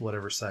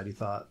whatever side he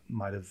thought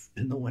might have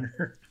been the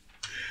winner.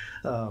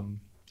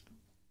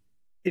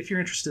 If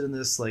you're interested in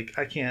this, like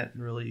I can't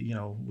really,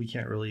 we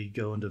can't really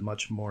go into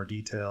much more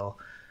detail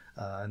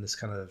in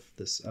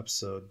this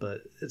episode,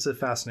 but it's a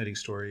fascinating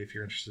story if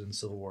you're interested in the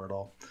Civil War at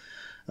all.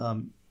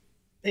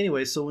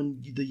 Anyway, so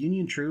when the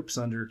Union troops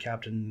under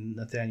Captain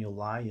Nathaniel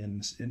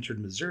Lyons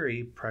entered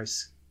Missouri,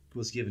 Price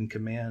was given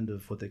command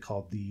of what they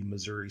called the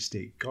Missouri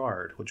State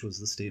Guard, which was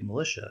the state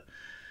militia.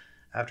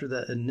 After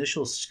that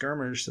initial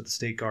skirmish that the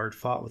State Guard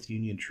fought with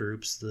Union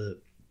troops, the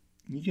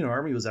Union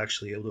Army was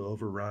actually able to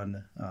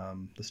overrun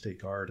the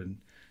State Guard and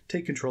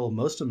take control of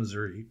most of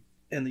Missouri,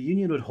 and the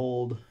Union would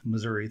hold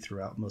Missouri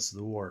throughout most of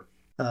the war.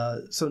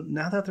 So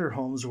now that their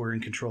homes were in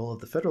control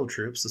of the Federal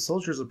troops, the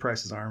soldiers of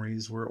Price's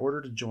armies were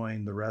ordered to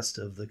join the rest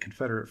of the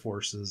Confederate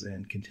forces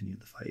and continue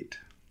the fight.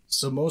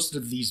 So most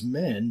of these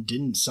men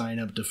didn't sign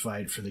up to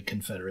fight for the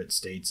Confederate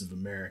States of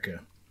America.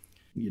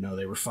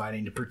 They were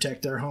fighting to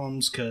protect their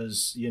homes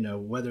because,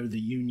 whether the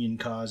Union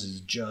cause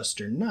is just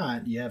or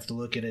not, you have to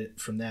look at it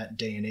from that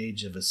day and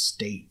age of a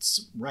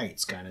states'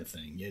 rights kind of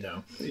thing,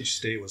 Each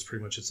state was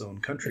pretty much its own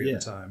country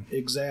at the time.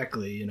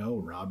 Exactly.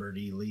 Robert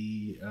E.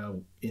 Lee,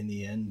 in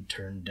the end,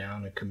 turned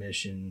down a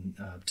commission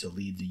to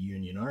lead the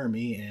Union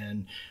Army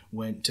and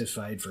went to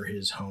fight for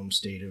his home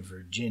state of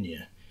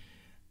Virginia.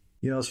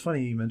 It's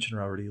funny you mentioned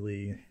Robert E.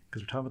 Lee,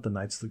 because we're talking about the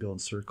Knights of the Golden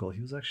Circle.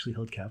 He was actually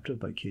held captive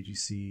by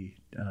KGC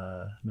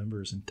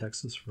members in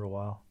Texas for a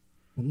while.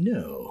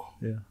 No.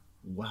 Yeah.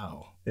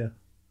 Wow. Yeah.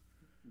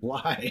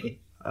 Why?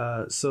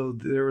 So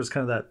there was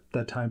kind of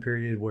that time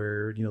period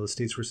where, the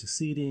states were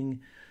seceding.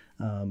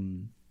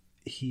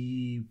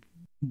 He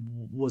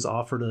was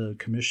offered a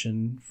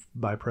commission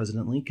by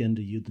President Lincoln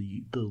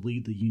to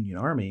lead the Union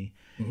Army.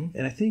 Mm-hmm.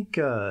 And I think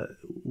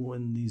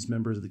when these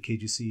members of the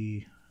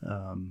KGC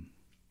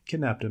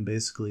kidnapped him,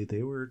 basically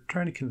they were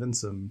trying to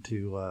convince him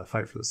to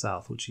fight for the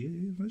South, which he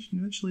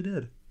eventually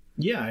did.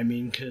 Yeah,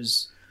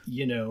 because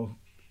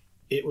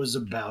it was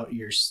about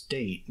your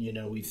state.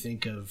 We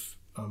think of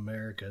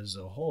America as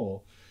a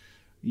whole,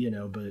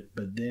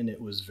 but then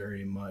it was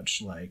very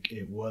much like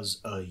it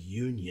was a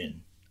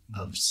union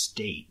of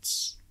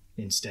states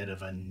instead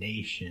of a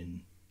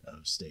nation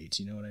of states.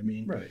 You know what I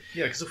mean? Right.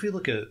 Yeah, because if we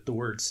look at the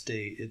word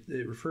state,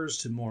 it refers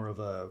to more of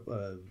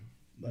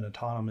an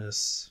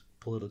autonomous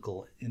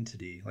political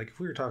entity. Like if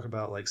we were talking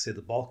about, like, say,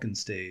 the Balkan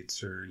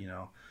states or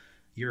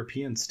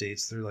European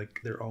states, they're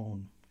like their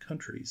own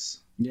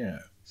countries. Yeah,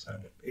 so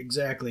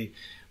exactly.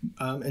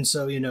 And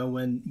so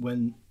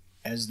when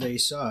as they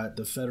saw it,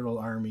 the Federal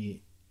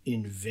Army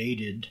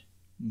invaded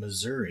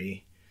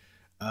Missouri,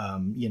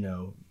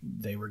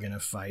 they were going to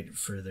fight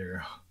for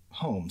their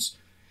homes.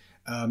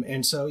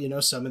 And so,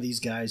 some of these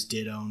guys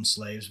did own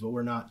slaves, but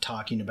we're not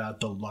talking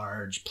about the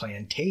large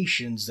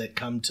plantations that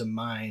come to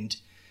mind.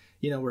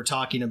 We're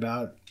talking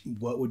about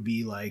what would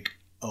be like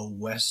a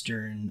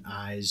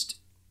westernized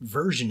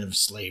version of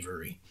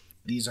slavery.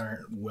 These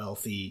aren't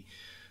wealthy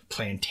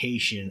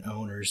plantation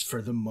owners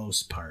for the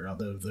most part,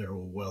 although they were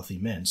wealthy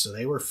men. So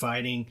they were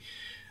fighting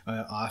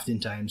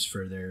oftentimes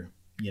for their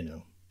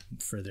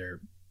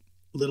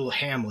little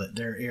hamlet,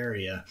 their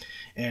area.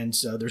 And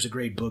so there's a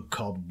great book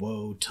called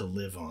Woe to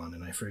Live On,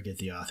 and I forget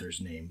the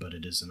author's name, but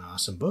it is an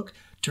awesome book.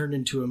 Turned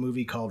into a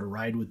movie called A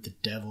Ride with the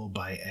Devil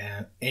by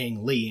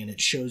Ang Lee, and it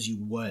shows you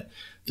what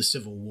the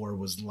Civil War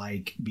was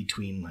like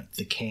between like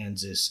the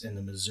Kansas and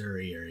the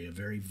Missouri area.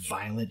 Very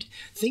violent.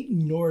 Think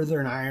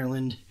Northern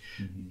Ireland,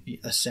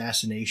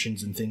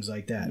 assassinations and things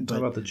like that. Talk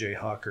about the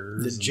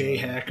Jayhawkers. The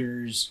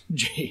Jayhackers.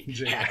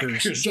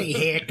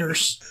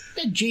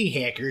 The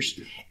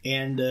Jayhackers.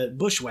 And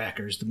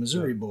Bushwhackers, the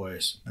Missouri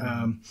boys.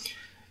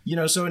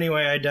 So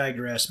anyway, I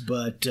digress,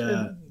 but...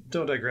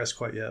 don't digress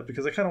quite yet,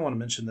 because I kind of want to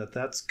mention that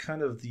that's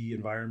kind of the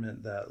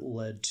environment that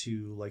led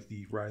to like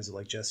the rise of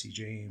like Jesse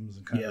James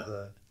and kind of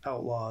the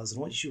outlaws and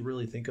what you should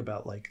really think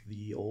about like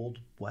the Old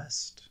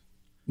West.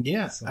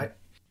 Yeah.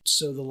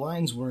 So the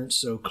lines weren't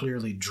so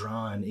clearly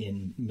drawn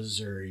in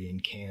Missouri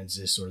and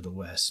Kansas or the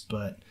West,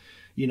 but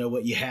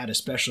what you had,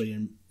 especially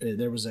in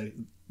there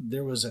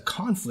was a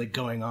conflict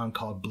going on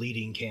called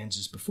Bleeding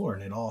Kansas before,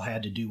 and it all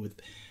had to do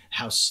with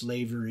how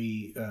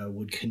slavery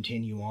would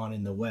continue on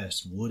in the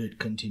West. Would it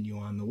continue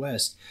on in the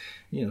West?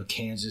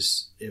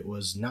 Kansas, it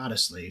was not a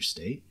slave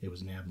state. It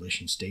was an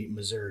abolition state.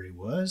 Missouri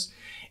was.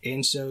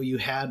 And so you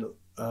had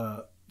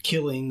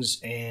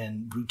killings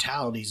and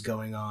brutalities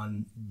going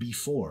on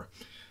before.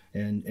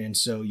 And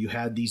so you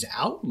had these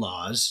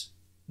outlaws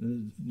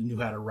who knew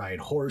how to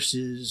ride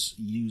horses,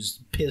 use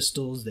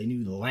pistols, they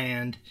knew the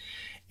land,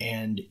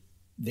 and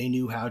they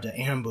knew how to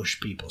ambush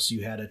people. So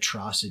you had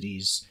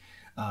atrocities.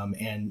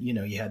 And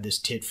you had this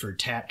tit for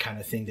tat kind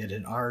of thing that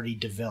had already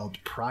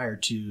developed prior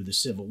to the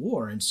Civil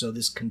War. And so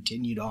this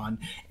continued on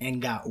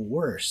and got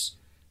worse.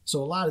 So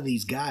a lot of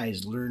these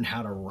guys learned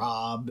how to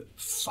rob,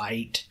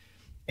 fight,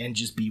 and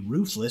just be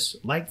ruthless,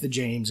 like the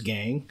James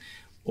Gang.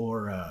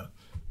 Or,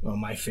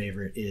 my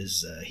favorite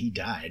is, he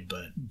died,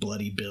 but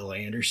Bloody Bill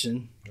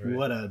Anderson. Right.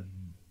 What a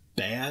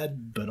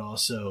bad, but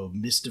also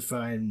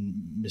mystifying,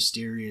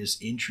 mysterious,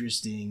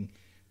 interesting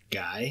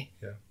guy.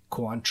 Yeah.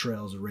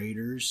 Quantrell's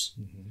Raiders.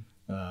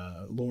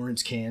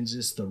 Lawrence,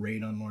 Kansas, the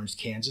raid on Lawrence,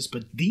 Kansas.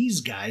 But these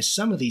guys,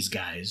 some of these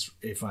guys,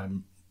 if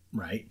I'm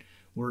right,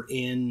 were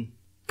in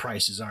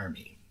Price's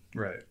army.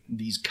 Right.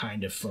 These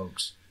kind of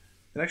folks.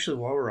 And actually,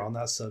 while we're on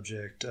that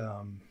subject,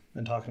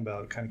 and talking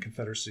about kind of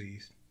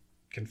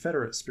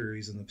Confederate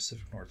Spearies in the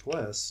Pacific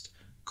Northwest,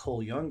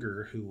 Cole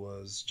Younger, who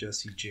was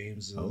Jesse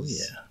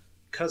James's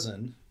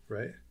cousin,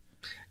 right?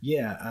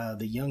 Yeah,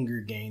 the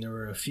Younger gang, there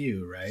were a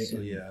few, right? So,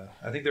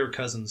 I think they were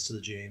cousins to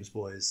the James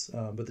boys.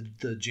 But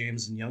the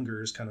James and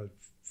Youngers kind of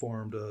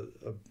formed a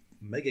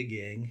mega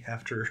gang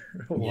after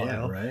a while.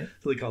 Yeah, right.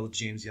 So they called it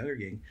James Younger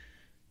gang.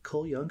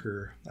 Cole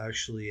Younger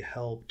actually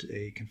helped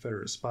a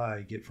Confederate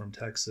spy get from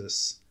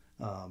Texas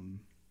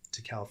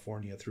to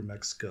California through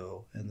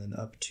Mexico and then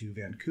up to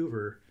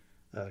Vancouver,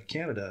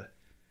 Canada,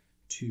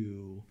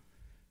 to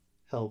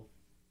help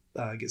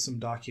get some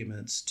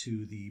documents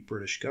to the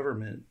British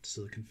government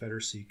so the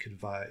Confederacy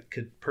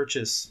could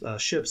purchase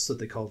ships that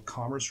they called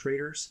commerce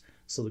raiders.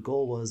 So the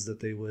goal was that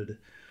they would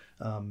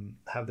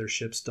have their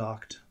ships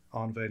docked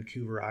on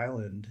Vancouver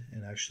Island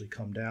and actually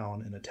come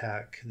down and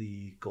attack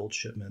the gold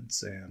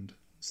shipments and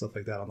stuff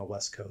like that on the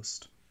West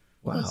Coast.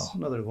 Wow. That's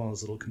another one of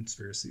those little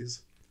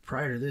conspiracies.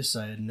 Prior to this,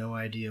 I had no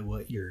idea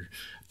what you're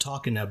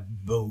talking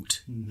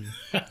about.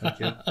 Mm-hmm.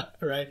 Okay.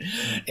 Right?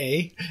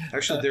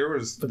 Actually,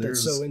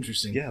 there's so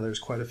interesting. Yeah, there's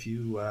quite a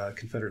few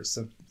Confederate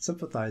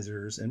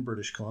sympathizers in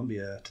British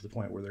Columbia to the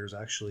point where there's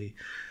actually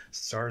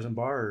stars and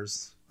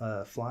bars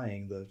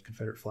flying. The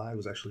Confederate flag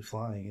was actually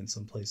flying in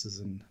some places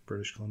in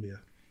British Columbia.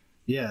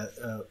 Yeah,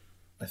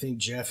 I think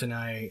Jeff and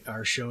I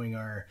are showing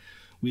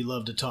we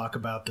love to talk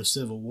about the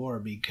Civil War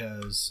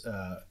because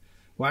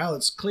while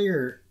it's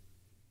clear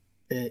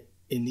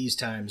in these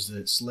times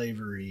that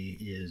slavery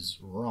is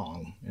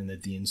wrong and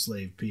that the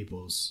enslaved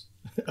peoples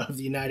of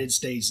the United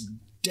States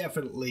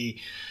definitely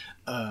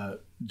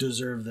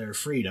deserve their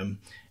freedom,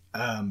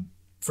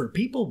 for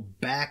people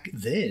back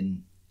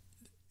then,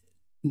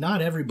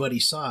 not everybody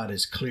saw it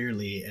as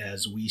clearly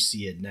as we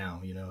see it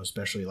now,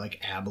 especially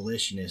like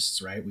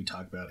abolitionists, right? We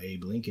talk about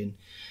Abe Lincoln,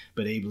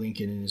 but Abe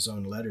Lincoln in his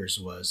own letters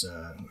was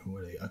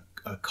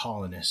a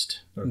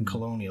colonist or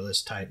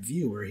colonialist type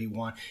view where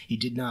he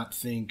did not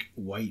think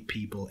white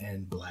people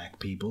and black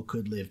people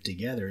could live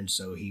together. And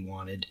so he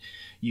wanted,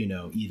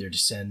 either to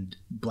send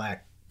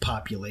black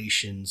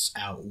populations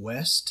out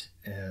west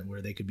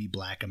where they could be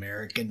black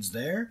Americans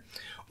there,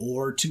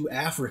 or to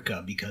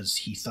Africa because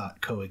he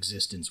thought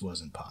coexistence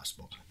wasn't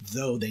possible,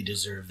 though they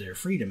deserve their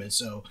freedom. And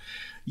so,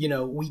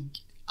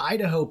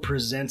 Idaho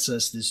presents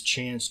us this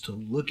chance to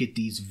look at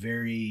these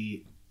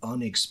very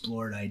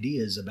unexplored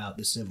ideas about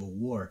the Civil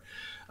War,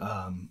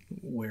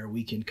 where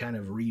we can kind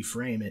of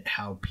reframe it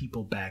how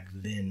people back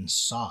then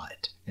saw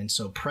it. And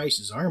so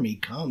Price's Army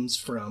comes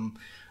from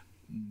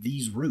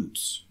these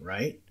roots,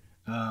 right?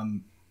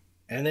 And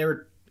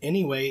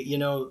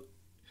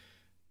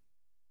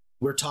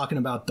we're talking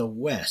about the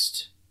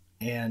West.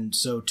 And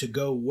so to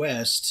go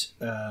west,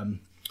 it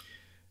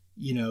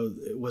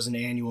was an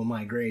annual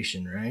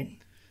migration, right?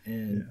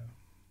 And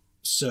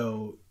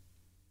so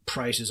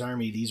Price's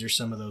Army, these are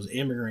some of those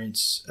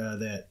immigrants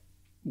that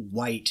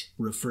White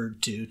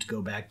referred to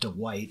go back to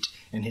White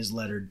and his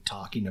letter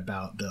talking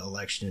about the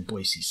election in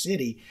Boise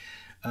City.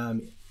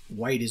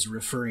 White is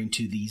referring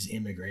to these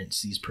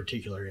immigrants, these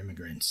particular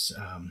immigrants.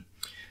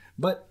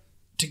 But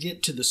to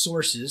get to the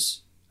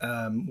sources,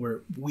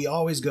 where we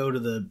always go to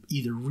the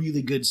either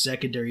really good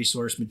secondary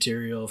source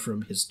material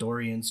from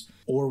historians,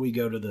 or we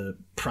go to the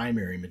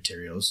primary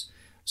materials.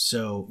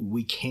 So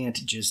we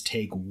can't just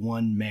take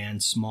one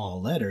man's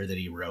small letter that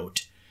he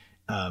wrote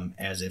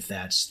as if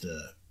that's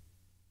the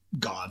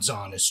God's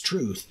honest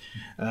truth.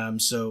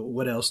 So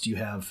what else do you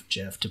have,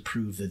 Jeff, to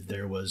prove that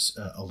there was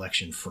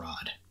election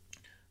fraud?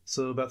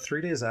 So about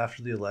 3 days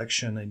after the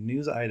election, a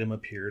news item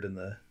appeared in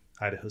the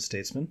Idaho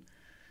Statesman.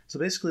 So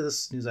basically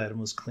this news item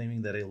was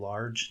claiming that a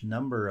large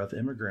number of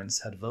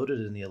immigrants had voted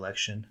in the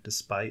election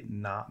despite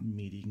not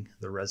meeting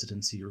the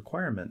residency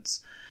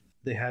requirements.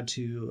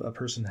 A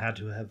person had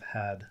to have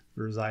had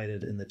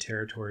resided in the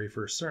territory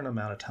for a certain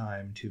amount of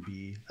time to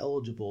be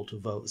eligible to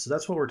vote. So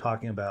that's what we're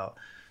talking about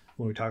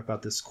when we talk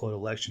about this, quote,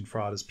 election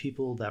fraud, is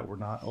people that were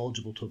not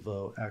eligible to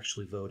vote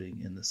actually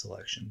voting in this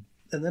election.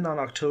 And then on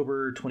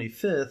October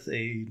 25th,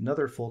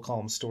 another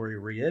full-column story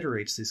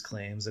reiterates these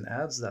claims and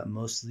adds that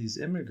most of these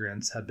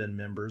immigrants had been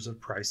members of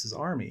Price's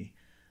Army.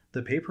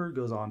 The paper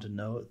goes on to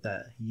note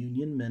that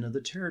Union men of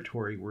the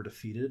territory were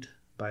defeated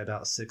by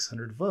about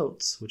 600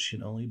 votes, which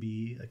can only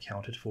be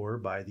accounted for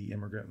by the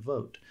immigrant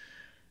vote.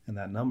 And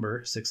that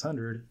number,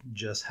 600,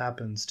 just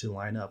happens to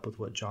line up with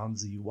what John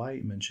Z.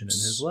 White mentioned in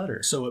his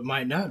letter. So it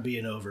might not be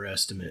an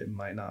overestimate. It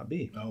might not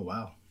be. Oh,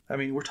 wow. I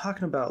mean, we're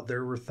talking about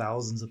there were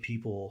thousands of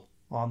people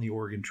on the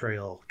Oregon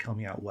Trail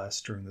coming out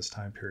west during this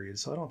time period.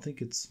 So I don't think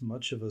it's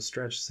much of a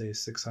stretch to say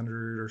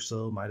 600 or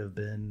so might have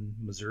been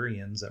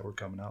Missourians that were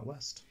coming out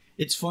west.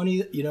 It's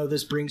funny,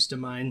 this brings to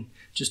mind,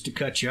 just to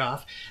cut you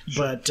off,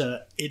 sure.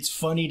 But it's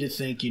funny to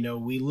think,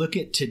 we look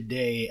at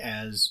today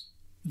as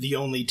the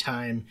only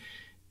time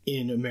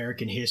in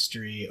American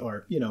history,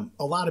 or,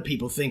 a lot of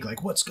people think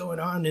like, what's going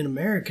on in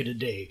America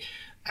today?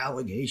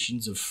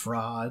 Allegations of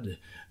fraud,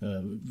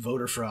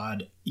 voter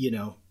fraud,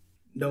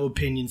 no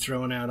opinion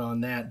thrown out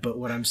on that. But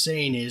what I'm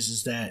saying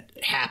is that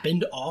it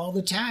happened all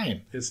the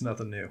time. It's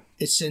nothing new.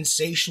 It's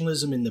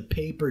sensationalism in the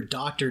paper,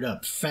 doctored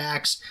up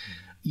facts.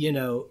 You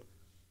know,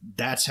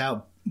 that's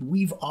how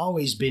we've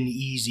always been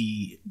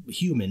easy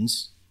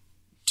humans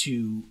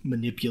to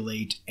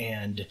manipulate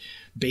and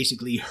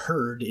basically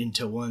herd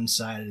into one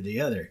side or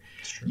the other.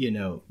 You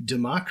know,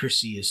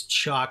 democracy is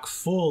chock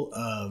full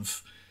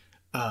of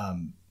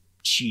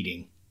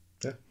cheating.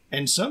 Yeah.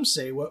 And some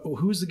say,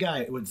 who's the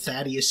guy with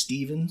Thaddeus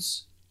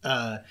Stevens,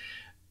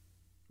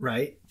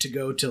 right, to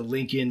go to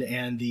Lincoln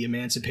and the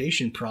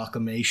Emancipation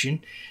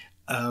Proclamation?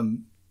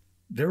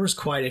 There was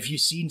quite, if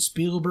you've seen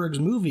Spielberg's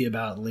movie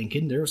about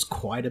Lincoln, there was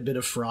quite a bit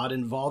of fraud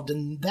involved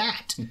in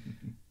that.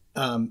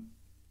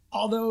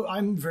 Although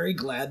I'm very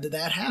glad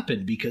that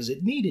happened because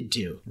it needed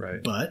to.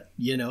 Right. But,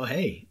 you know,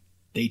 hey,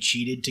 they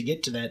cheated to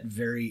get to that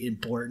very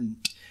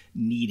important,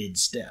 needed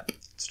step.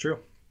 It's true.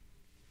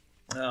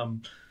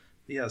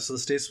 Yeah, so the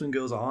statesman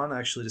goes on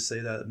actually to say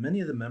that many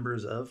of the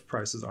members of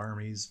Price's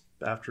armies,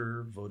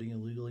 after voting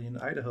illegally in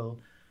Idaho,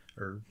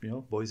 or, you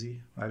know,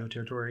 Boise, Idaho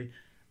Territory,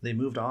 they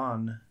moved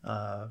on.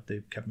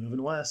 They kept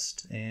moving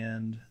west,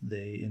 and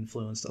they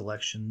influenced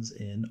elections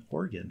in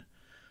Oregon.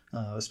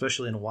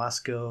 Especially in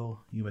Wasco,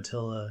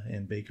 Umatilla,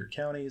 and Baker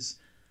counties.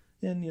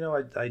 And, you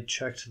know, I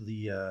checked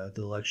the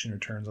election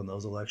returns on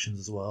those elections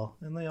as well,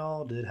 and they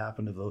all did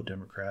happen to vote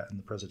Democrat in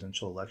the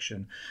presidential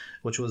election,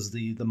 which was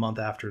the month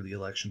after the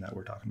election that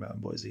we're talking about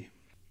in Boise.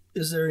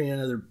 Is there any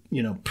other,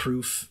 you know,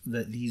 proof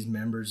that these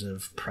members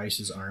of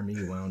Price's Army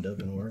wound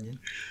up in Oregon?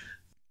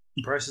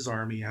 Price's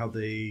Army, how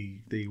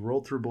they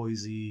rolled through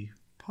Boise,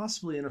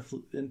 possibly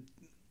influenced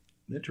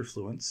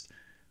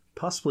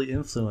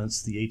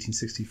the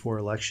 1864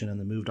 election and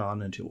then moved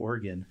on into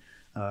Oregon.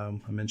 I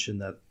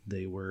mentioned that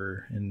they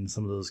were in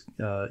some of those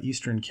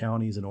eastern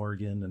counties in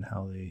Oregon and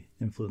how they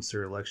influenced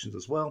their elections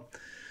as well.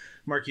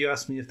 Mark, you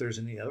asked me if there's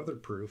any other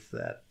proof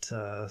that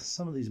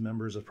some of these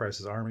members of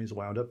Price's armies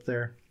wound up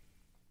there.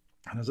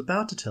 And I was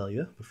about to tell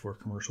you before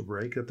commercial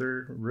break that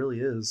there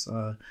really is.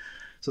 So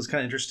it's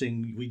kind of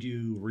interesting. We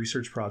do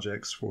research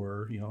projects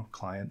for, you know,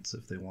 clients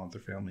if they want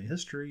their family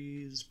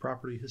histories,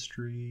 property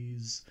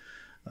histories,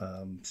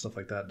 stuff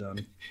like that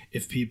done.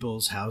 If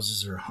people's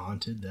houses are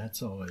haunted,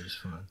 that's always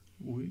fun.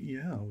 We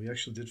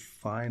actually did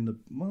find the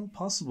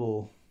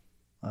possible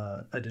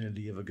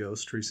identity of a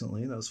ghost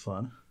recently. That was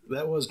fun.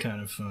 That was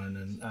kind of fun,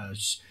 and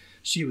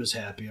she was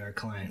happy. Our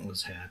client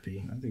was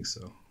happy. I think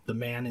so. The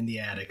man in the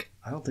attic.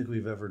 I don't think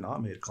we've ever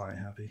not made a client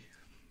happy.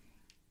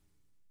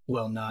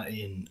 Well, not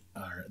in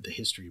the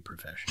history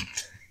profession.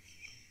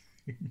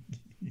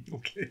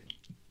 Okay.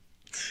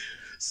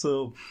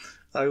 So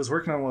I was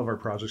working on one of our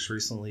projects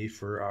recently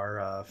for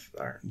our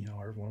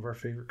one of our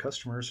favorite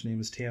customers. Her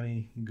name is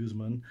Tammy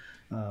Guzman.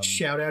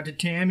 Shout out to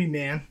Tammy,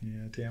 man.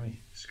 Yeah,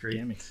 Tammy. She's great.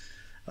 Tammy.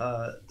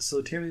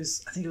 So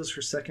Tammy's, I think it was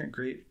her second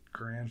great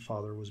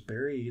grandfather was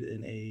buried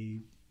in a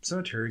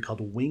cemetery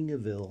called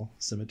Wingville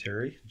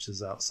Cemetery, which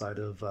is outside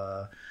of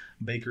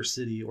Baker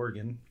City,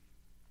 Oregon.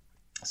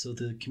 So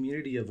the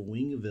community of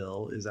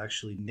Wingville is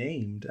actually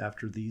named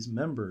after these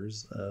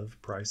members of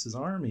Price's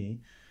Army,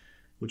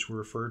 which were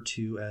referred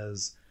to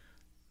as,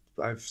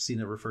 I've seen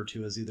it referred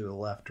to as either the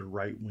left or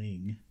right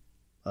wing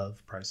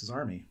of Price's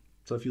Army.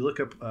 So if you look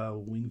up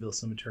Wingville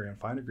Cemetery and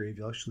find a grave,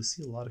 you'll actually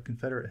see a lot of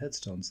Confederate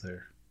headstones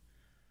there.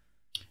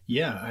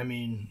 Yeah, I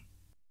mean,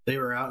 they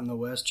were out in the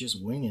West just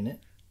winging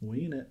it.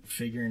 Winging it.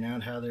 Figuring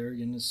out how they were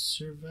going to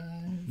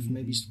survive.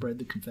 Maybe spread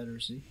the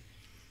Confederacy.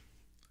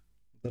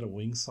 Is that a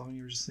Wings song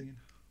you were just singing?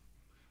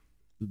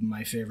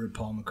 My favorite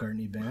Paul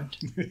McCartney band.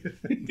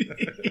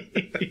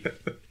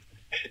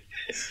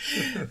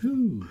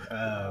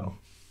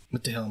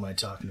 What the hell am I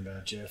talking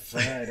about, Jeff?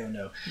 I don't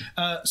know.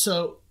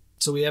 So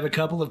we have a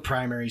couple of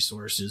primary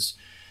sources.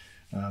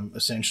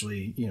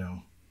 Essentially, you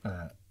know,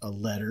 a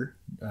letter,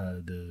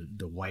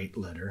 the white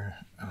letter,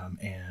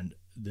 and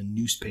the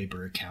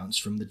newspaper accounts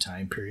from the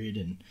time period,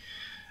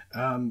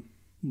 and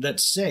that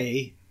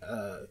say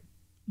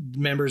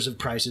members of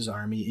Price's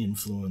Army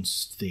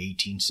influenced the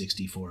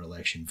 1864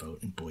 election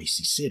vote in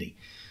Boise City.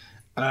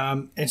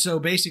 And so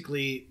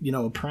basically, you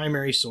know, a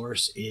primary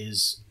source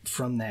is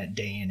from that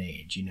day and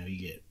age. You know, you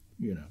get,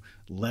 you know,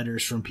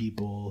 letters from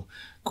people,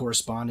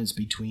 correspondence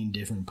between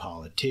different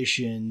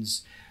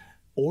politicians,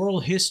 oral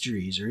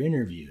histories or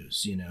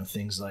interviews, you know,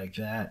 things like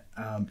that,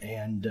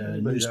 and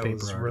newspaper that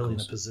was articles. Really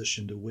in a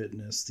position to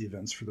witness the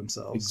events for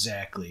themselves.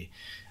 Exactly.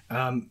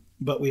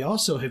 But we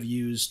also have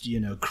used,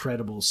 you know,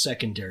 credible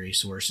secondary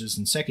sources,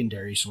 and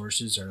secondary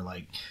sources are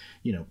like,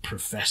 you know,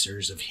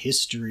 professors of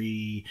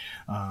history,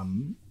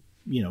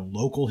 you know,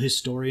 local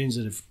historians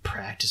that have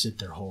practiced it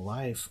their whole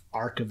life,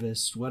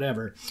 archivists,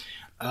 whatever.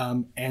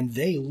 And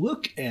they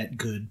look at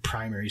good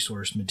primary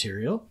source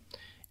material,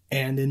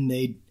 and then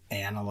they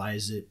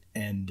analyze it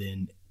and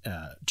then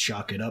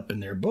chalk it up in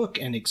their book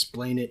and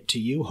explain it to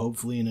you,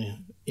 hopefully in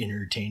an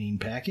entertaining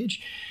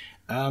package.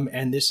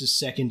 And this is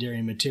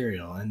secondary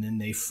material. And then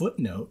they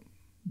footnote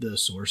the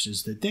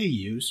sources that they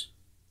use,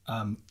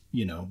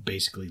 you know,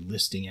 basically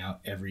listing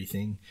out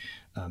everything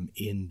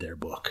in their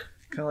book.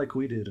 Kind of like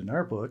we did in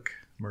our book,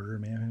 Murder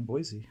Man in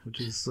Boise, which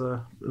is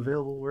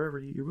available wherever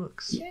you get your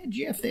books. Yeah,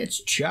 Jeff,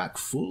 that's chock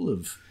full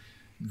of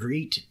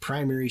great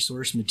primary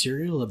source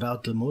material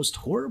about the most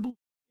horrible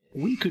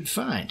we could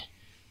find.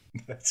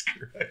 That's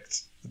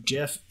correct.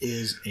 Jeff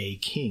is a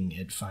king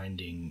at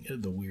finding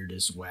the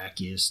weirdest,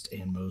 wackiest,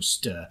 and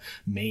most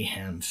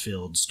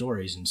mayhem-filled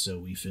stories, and so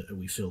we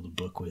fill the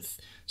book with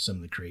some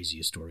of the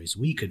craziest stories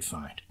we could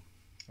find.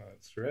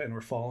 That's right, and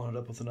we're following it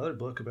up with another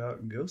book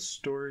about ghost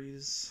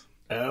stories.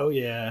 Oh,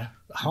 yeah.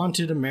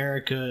 Haunted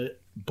America,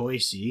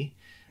 Boise.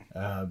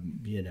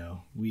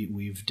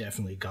 We've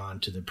definitely gone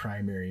to the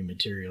primary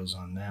materials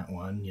on that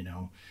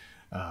one,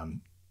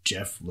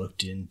 Jeff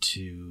looked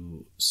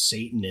into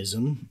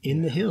Satanism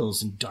in the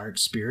hills and dark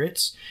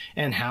spirits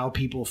and how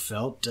people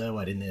felt,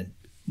 in the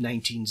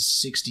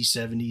 1960s,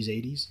 70s,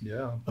 80s?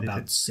 Yeah.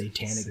 About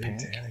Satanic Panic.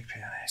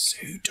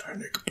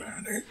 Satanic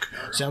Panic.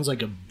 Sounds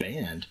like a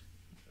band.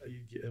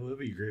 It would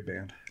be a great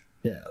band.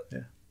 Yeah.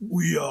 Yeah.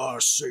 We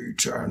are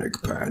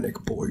Satanic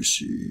Panic,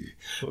 Boise.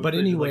 Well, but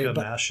anyway, like a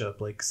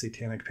mashup, like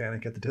Satanic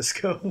Panic at the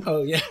Disco.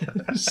 Oh yeah,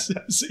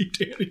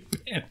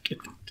 Satanic Panic at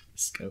the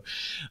Disco.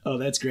 Oh,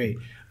 that's great.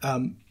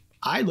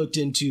 I looked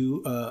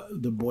into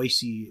the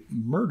Boise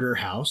murder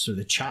house, or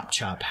the Chop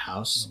Chop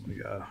house. Oh my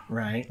god!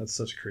 Right, that's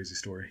such a crazy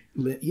story.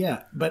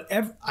 Yeah, but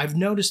I've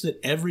noticed that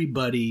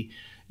everybody,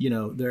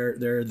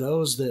 there are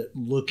those that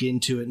look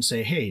into it and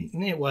say, "Hey,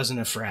 it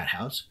wasn't a frat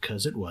house,"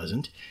 because it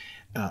wasn't.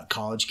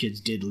 College kids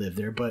did live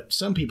there, but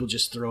some people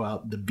just throw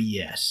out the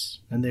BS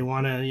and they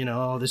want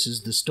to, this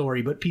is the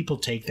story, but people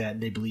take that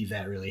and they believe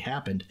that really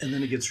happened. And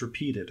then it gets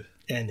repeated.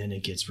 And then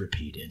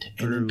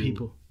then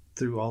people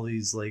through all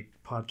these like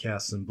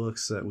podcasts and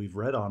books that we've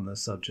read on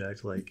this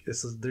subject, like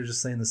they're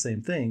just saying the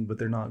same thing, but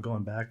they're not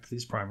going back to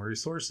these primary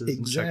sources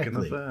and checking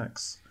the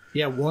facts.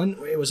 Yeah,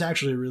 it was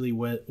actually a really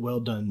well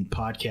done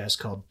podcast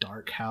called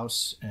Dark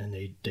House, and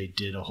they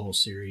did a whole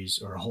series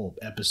or a whole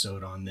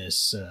episode on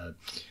this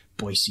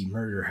Boise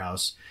murder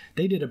house.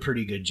 They did a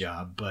pretty good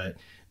job, but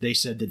they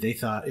said that they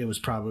thought it was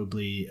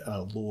probably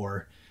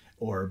lore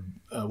or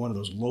one of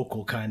those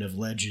local kind of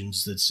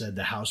legends that said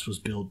the house was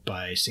built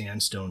by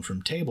sandstone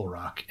from Table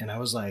Rock. And I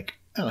was like,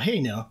 oh,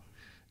 hey, no,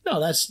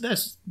 that's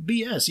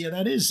BS. Yeah,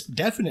 that is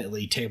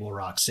definitely Table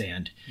Rock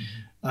stone,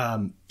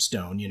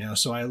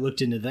 So I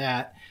looked into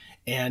that.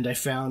 And I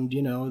found,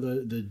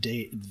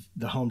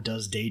 the home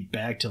does date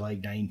back to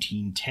like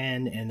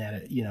 1910, and that,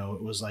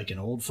 it was like an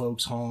old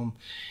folks home.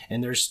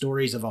 And there's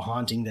stories of a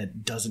haunting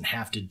that doesn't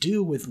have to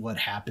do with what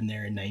happened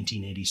there in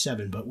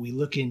 1987, but we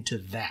look into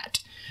that,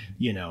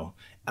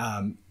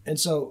 and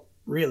so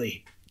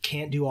really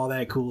can't do all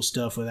that cool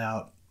stuff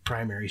without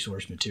primary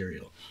source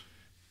material.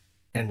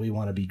 And we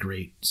want to be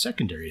great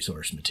secondary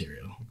source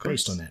material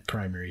based on that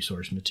primary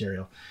source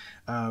material.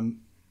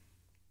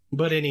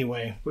 But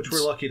anyway, which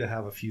we're lucky to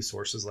have a few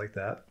sources like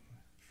that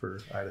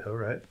for Idaho,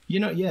 right?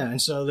 Yeah.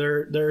 And so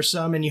there are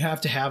some, and you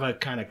have to have a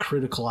kind of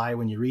critical eye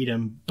when you read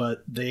them,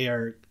 but they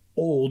are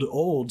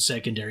old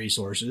secondary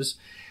sources.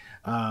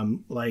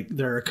 Like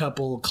there are a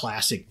couple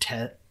classic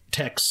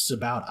texts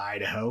about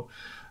Idaho.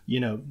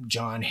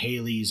 John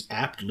Haley's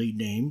aptly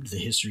named The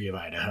History of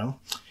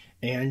Idaho,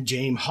 and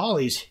James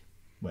Hawley's,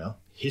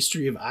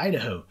 History of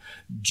Idaho,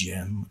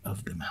 Gem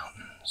of the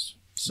Mountains.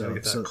 So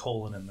get that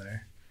colon in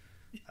there.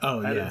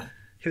 Oh, yeah.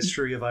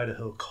 History of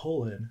Idaho,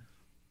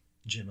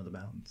 Gem of the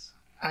Mountains.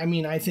 I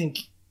mean, I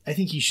think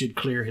he should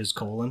clear his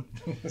colon.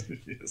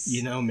 Yes.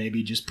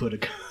 Maybe just put a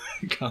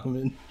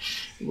comment.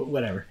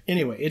 Whatever.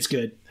 Anyway, it's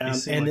good. You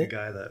seem like a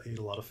guy that ate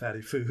a lot of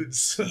fatty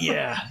foods.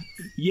 Yeah.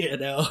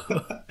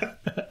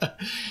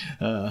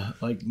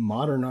 Like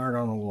modern art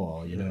on a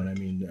wall. You know what I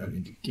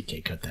mean? You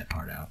can't cut that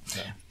part out.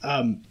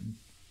 Yeah.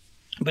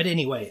 But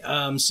anyway,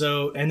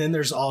 so, and then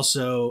there's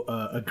also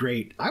a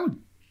great, I would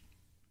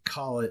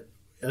call it,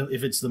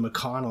 if it's the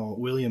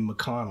William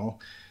McConnell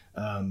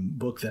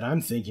book that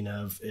I'm thinking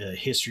of,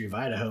 History of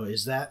Idaho,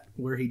 is that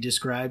where he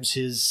describes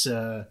his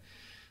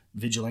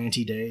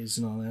vigilante days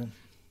and all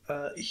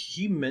that?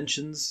 He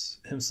mentions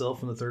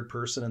himself in the third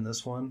person in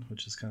this one,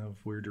 which is kind of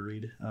weird to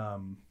read.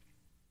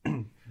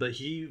 But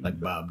he... Like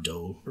Bob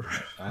Dole.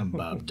 I'm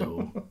Bob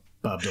Dole.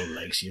 Bob Dole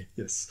likes you.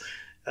 Yes.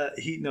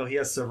 He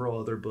has several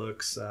other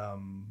books.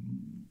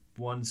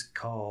 One's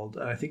called,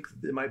 I think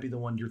it might be the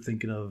one you're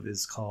thinking of,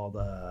 is called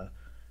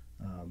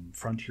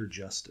Frontier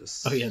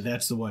Justice. Oh yeah,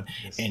 that's the one.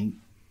 Yes. And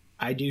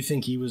I do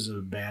think he was a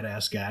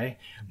badass guy,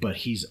 but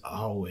he's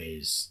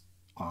always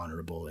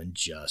honorable and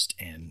just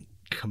and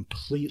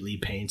completely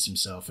paints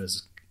himself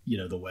as,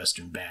 the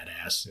Western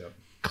badass, yep.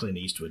 Clint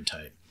Eastwood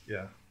type.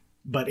 Yeah.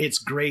 But it's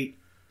great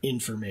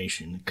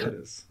information. It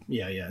is.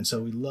 Yeah. And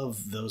so we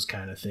love those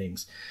kind of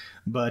things.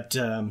 But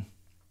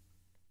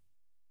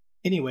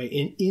anyway,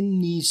 in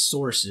these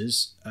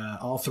sources,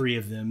 all three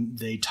of them,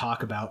 they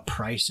talk about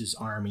Price's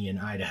army in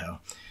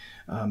Idaho.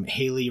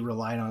 Haley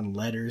relied on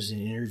letters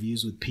and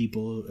interviews with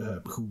people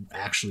who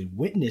actually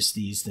witnessed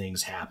these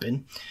things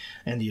happen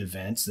and the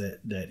events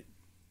that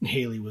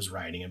Haley was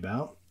writing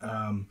about.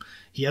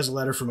 He has a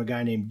letter from a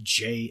guy named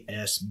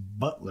J.S.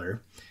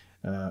 Butler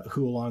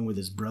who, along with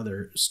his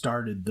brother,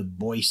 started the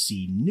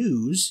Boise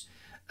News.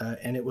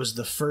 And it was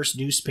the first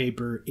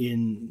newspaper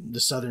in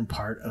the southern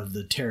part of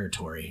the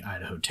territory,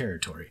 Idaho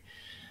Territory.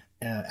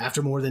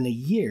 After more than a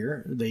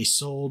year, they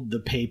sold the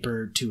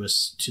paper to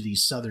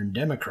these Southern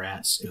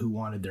Democrats who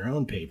wanted their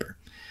own paper.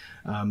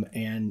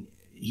 And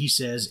he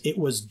says it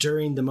was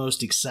during the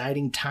most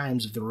exciting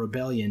times of the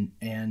rebellion,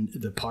 and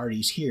the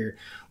parties here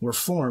were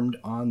formed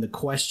on the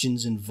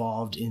questions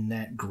involved in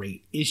that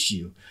great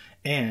issue.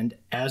 And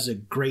as a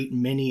great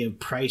many of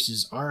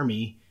Price's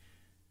army,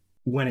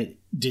 when it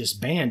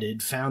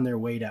disbanded, found their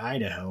way to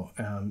Idaho,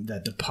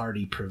 that the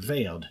party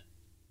prevailed.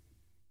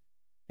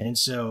 And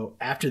so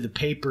after the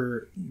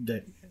paper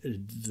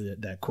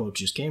that quote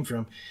just came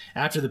from,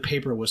 after the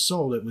paper was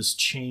sold, it was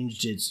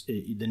changed.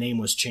 The name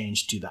was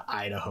changed to the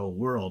Idaho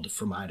World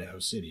from Idaho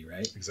City,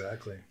 right?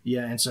 Exactly.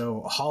 Yeah, and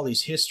so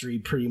Hawley's history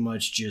pretty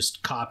much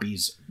just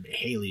copies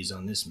Haley's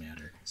on this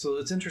matter. So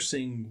it's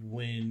interesting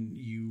when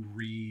you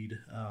read,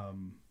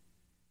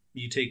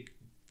 you take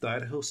the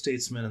Idaho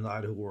Statesman and the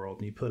Idaho World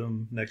and you put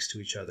them next to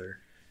each other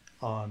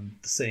on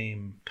the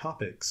same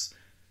topics.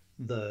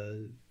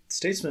 The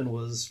Statesman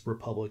was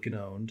Republican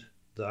owned.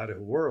 The Idaho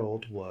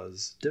World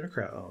was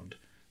Democrat owned.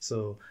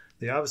 So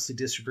they obviously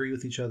disagree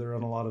with each other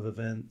on a lot of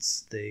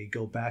events. They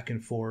go back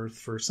and forth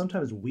for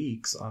sometimes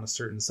weeks on a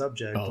certain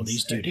subject. Oh,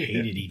 these dudes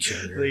hated each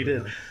other. They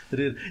did.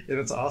 And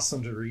it's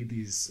awesome to read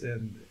these.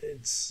 And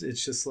it's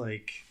just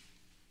like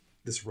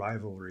this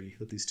rivalry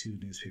that these two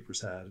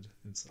newspapers had.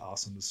 It's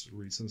awesome to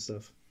read some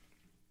stuff.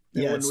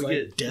 And yeah, it's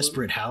like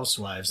desperate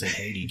housewives that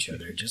hate each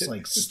other, just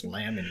like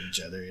slamming each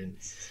other. And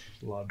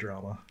a lot of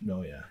drama.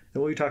 Oh, yeah.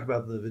 And when we talk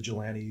about the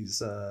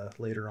vigilantes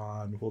later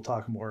on, we'll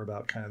talk more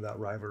about kind of that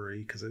rivalry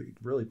because it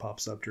really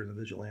pops up during the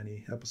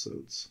vigilante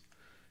episodes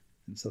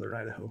in southern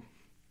Idaho.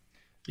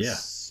 Yeah.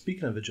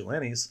 Speaking of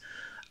vigilantes,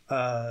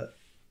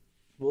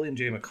 William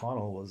J.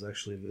 McConnell was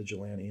actually a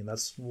vigilante, and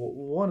that's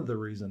one of the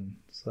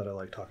reasons that I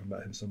like talking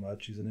about him so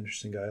much. He's an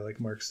interesting guy, like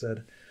Mark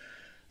said.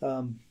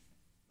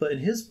 But in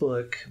his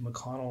book,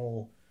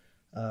 McConnell,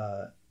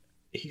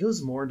 he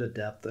goes more into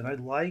depth, and I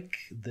like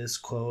this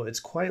quote. It's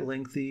quite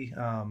lengthy,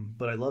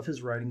 but I love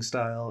his writing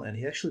style, and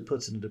he actually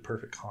puts it into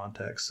perfect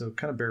context. So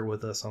kind of bear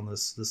with us on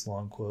this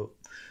long quote.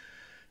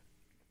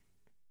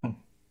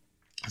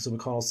 So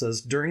McConnell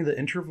says, during the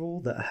interval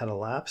that had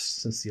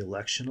elapsed since the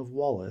election of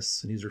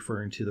Wallace, and he's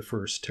referring to the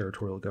first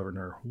territorial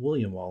governor,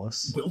 William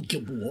Wallace.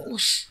 William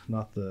Wallace?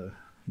 Not the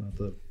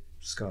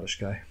Scottish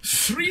guy.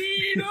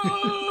 Freedom!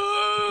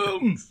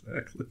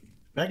 Exactly.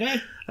 That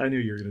guy? I knew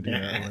you were going to do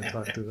that when I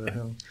talked about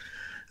him.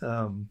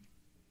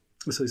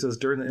 So he says,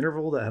 during the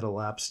interval that had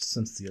elapsed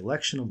since the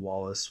election of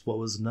Wallace, what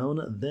was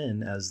known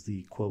then as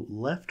the, quote,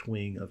 left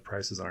wing of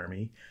Price's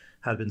army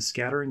had been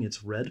scattering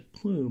its red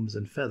plumes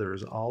and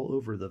feathers all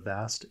over the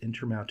vast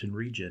intermountain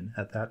region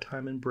at that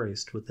time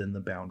embraced within the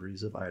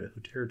boundaries of Idaho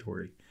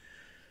Territory.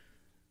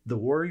 The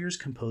warriors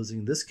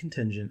composing this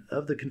contingent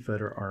of the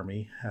Confederate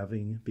Army,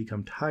 having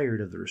become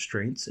tired of the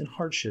restraints and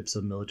hardships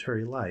of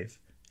military life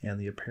and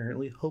the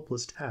apparently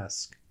hopeless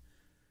task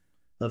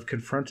of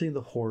confronting the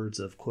hordes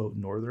of, quote,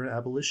 northern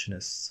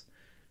abolitionists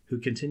who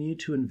continued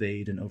to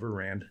invade and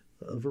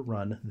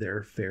overrun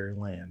their fair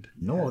land.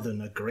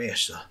 Northern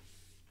aggressor.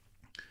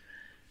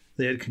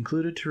 They had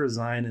concluded to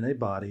resign in a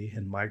body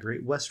and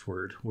migrate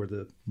westward, where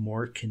the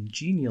more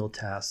congenial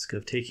task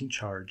of taking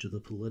charge of the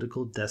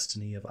political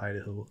destiny of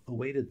Idaho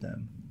awaited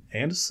them.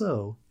 And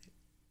so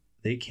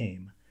they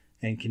came,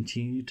 and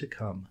continued to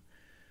come,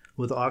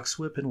 with ox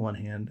whip in one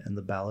hand and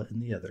the ballot in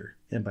the other,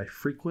 and by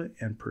frequent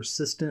and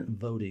persistent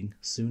voting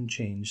soon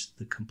changed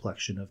the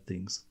complexion of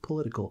things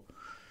political.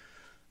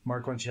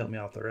 Mark, why don't you help me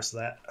out with the rest of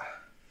that?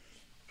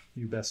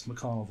 Your best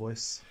McConnell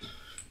voice.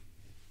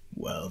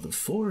 Well, the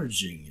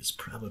foraging is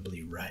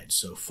probably right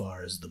so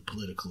far as the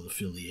political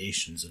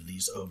affiliations of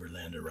these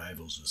overland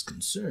arrivals is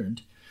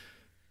concerned,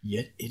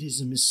 yet it is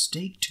a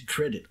mistake to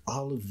credit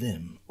all of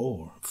them,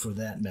 or, for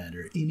that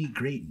matter, any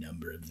great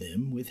number of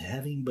them, with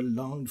having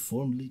belonged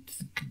formerly to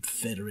the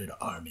Confederate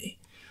Army.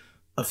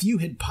 A few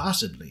had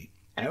possibly,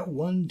 at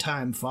one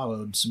time,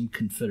 followed some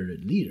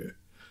Confederate leader,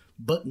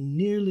 but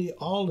nearly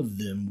all of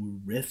them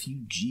were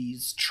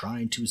refugees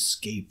trying to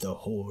escape the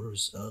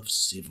horrors of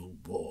civil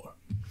war.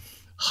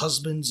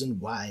 Husbands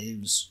and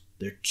wives,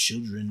 their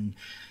children,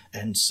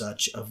 and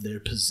such of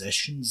their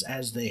possessions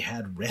as they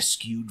had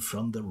rescued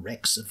from the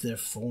wrecks of their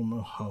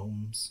former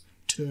homes,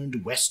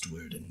 turned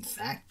westward, in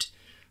fact,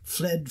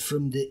 fled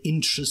from the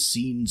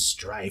intestine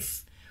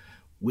strife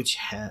which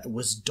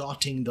was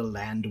dotting the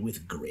land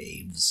with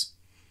graves.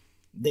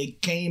 They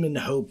came in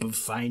hope of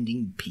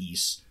finding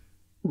peace,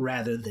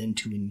 rather than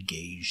to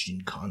engage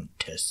in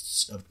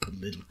contests of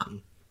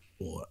political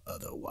or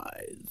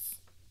otherwise.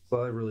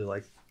 Well, I really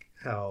like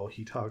how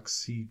he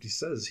talks. He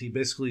says, he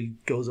basically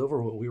goes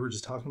over what we were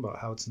just talking about,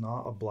 how it's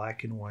not a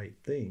black and white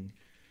thing.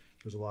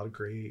 There's a lot of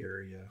gray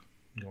area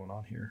going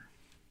on here.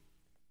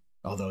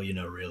 Although,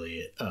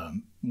 really,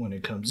 when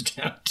it comes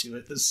down to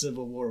it, the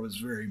Civil War was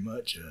very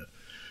much a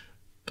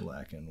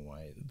black and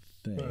white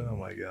thing. Oh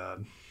my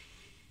God.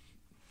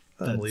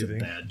 I'm That's leaving. a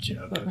bad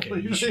joke. Okay,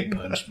 you should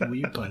punch. Will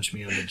you punch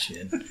me on the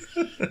chin?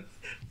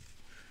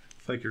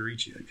 If I could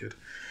reach you, I could.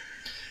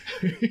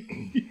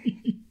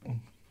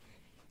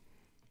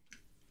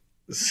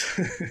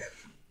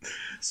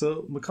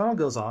 So McConnell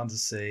goes on to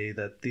say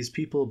that these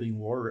people being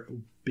war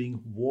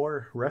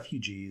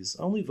refugees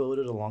only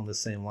voted along the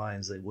same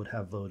lines they would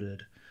have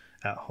voted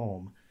at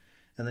home.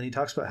 And then he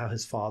talks about how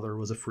his father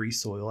was a free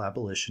soil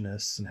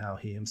abolitionist and how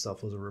he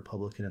himself was a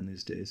Republican in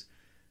these days.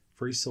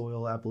 Free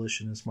soil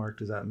abolitionist, Mark,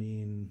 does that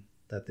mean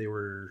that they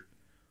were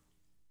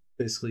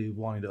basically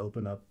wanting to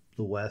open up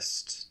the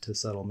West to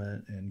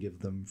settlement and give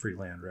them free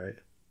land, right?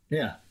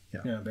 Yeah,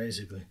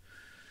 basically.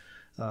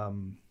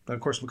 And of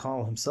course,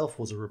 McConnell himself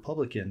was a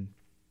Republican.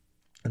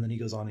 And then he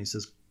goes on, he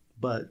says,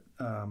 but,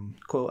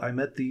 quote, I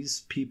met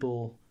these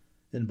people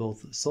in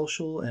both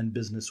social and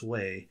business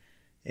way,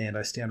 and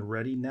I stand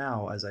ready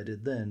now, as I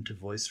did then, to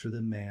voice for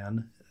the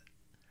man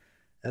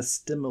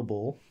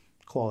estimable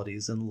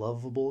qualities and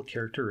lovable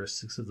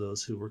characteristics of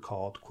those who were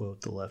called,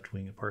 quote, the left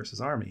wing of Price's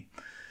army.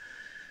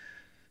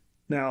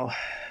 Now,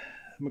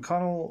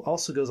 McConnell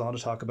also goes on to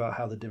talk about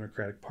how the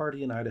Democratic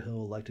Party in Idaho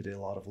elected a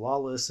lot of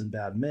lawless and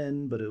bad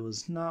men, but it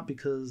was not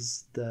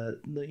because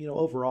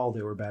overall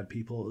they were bad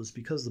people. It was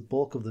because the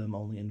bulk of them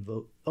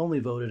only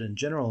voted in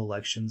general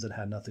elections that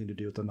had nothing to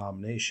do with the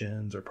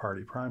nominations or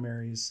party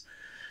primaries.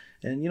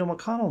 And,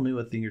 McConnell knew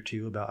a thing or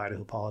two about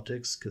Idaho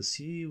politics because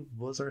he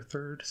was our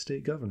third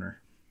state governor.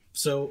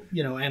 So,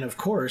 and of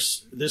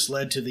course, this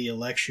led to the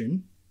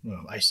election.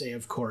 Well, I say,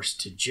 of course,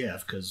 to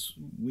Jeff because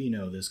we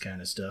know this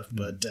kind of stuff,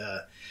 but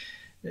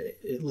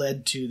it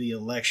led to the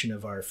election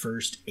of our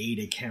first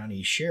Ada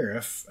County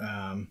sheriff.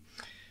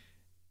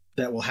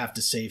 That will have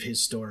to save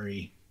his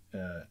story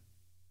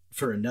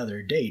for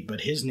another date,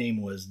 but his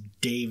name was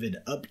David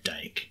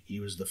Updike. He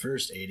was the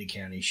first Ada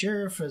County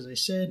sheriff, as I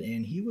said,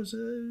 and he was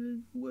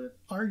what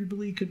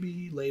arguably could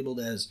be labeled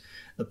as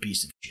a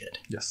piece of shit.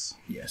 Yes.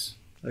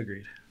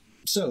 Agreed.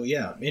 So,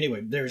 yeah,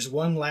 anyway, there's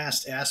one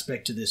last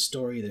aspect to this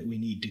story that we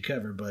need to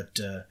cover, but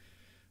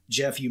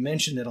Jeff, you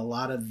mentioned that a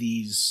lot of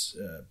these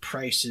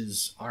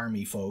Price's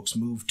Army folks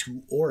moved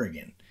to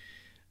Oregon,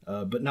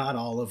 but not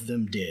all of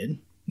them did.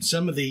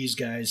 Some of these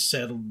guys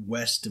settled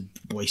west of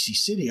Boise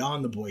City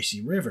on the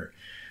Boise River.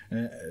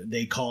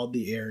 They called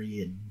the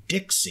area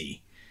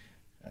Dixie,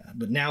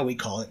 but now we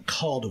call it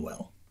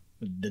Caldwell.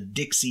 The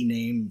Dixie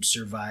name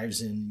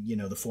survives in,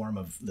 the form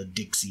of the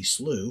Dixie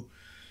Slough,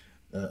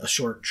 a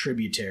short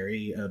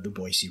tributary of the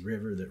Boise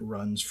River that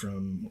runs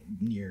from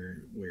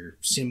near where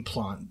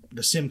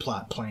the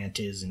Simplot plant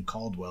is in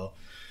Caldwell,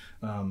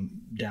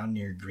 down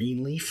near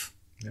Greenleaf.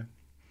 Yeah.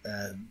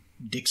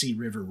 Dixie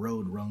River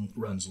Road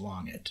runs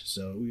along it.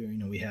 So,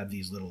 we have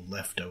these little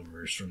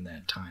leftovers from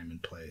that time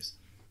and place.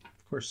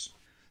 Of course.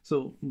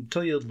 So I'll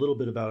tell you a little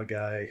bit about a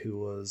guy who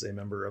was a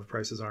member of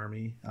Price's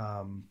Army,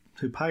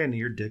 who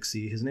pioneered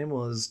Dixie. His name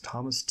was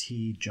Thomas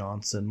T.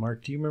 Johnson.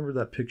 Mark, do you remember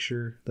that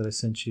picture that I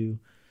sent you?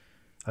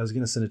 I was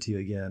going to send it to you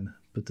again,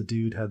 but the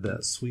dude had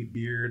that sweet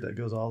beard that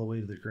goes all the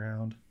way to the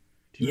ground.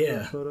 Do you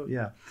remember that photo?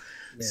 Yeah.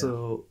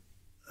 So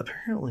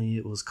apparently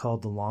it was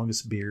called the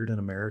longest beard in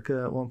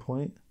America at one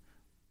point.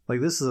 Like,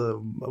 this is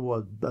a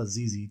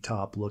ZZ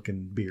Top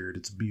looking beard.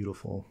 It's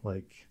beautiful.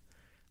 Like,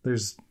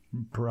 there's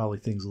probably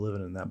things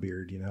living in that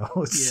beard,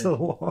 It's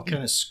so long.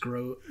 Kind of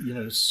scrote.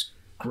 It's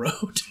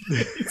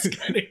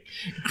kind of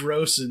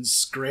gross and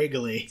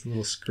scraggly.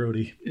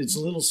 It's a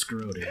little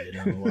scroty. I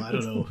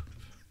don't know.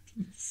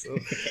 So,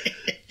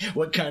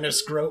 what kind of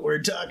scrote we're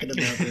talking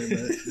about there,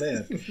 but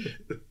man.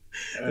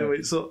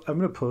 Anyway, so I'm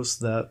going to post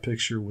that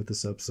picture with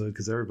this episode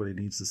because everybody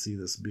needs to see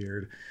this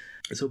beard.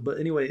 So, but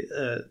anyway,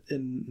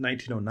 in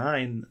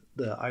 1909,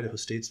 the Idaho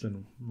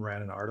Statesman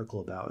ran an article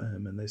about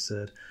him, and they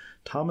said,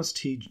 Thomas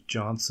T.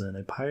 Johnson,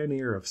 a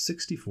pioneer of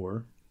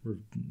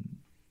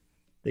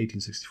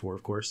 1864,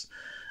 of course,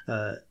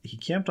 he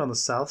camped on the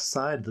south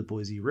side of the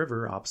Boise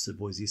River opposite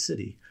Boise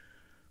City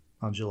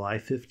on July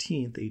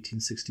 15th,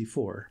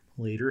 1864.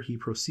 Later, he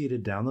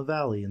proceeded down the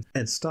valley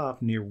and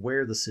stopped near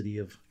where the city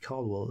of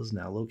Caldwell is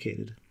now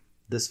located.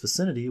 This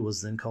vicinity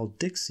was then called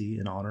Dixie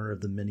in honor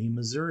of the many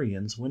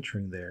Missourians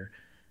wintering there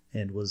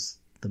and was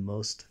the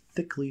most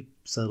thickly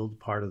settled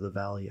part of the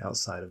valley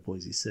outside of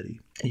Boise City.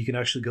 You can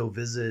actually go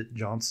visit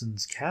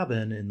Johnson's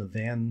cabin in the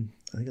Van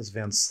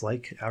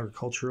Slyke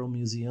Agricultural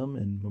Museum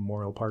in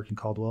Memorial Park in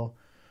Caldwell.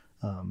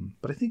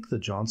 But I think the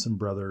Johnson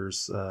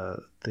brothers,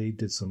 they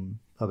did some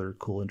other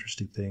cool,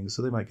 interesting things,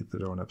 so they might get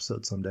their own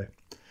episode someday.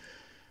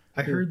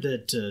 I heard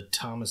that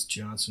Thomas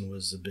Johnson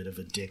was a bit of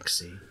a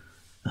Dixie.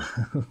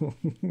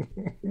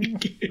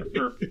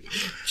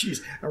 Jeez,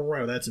 oh,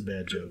 wow, that's a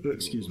bad joke.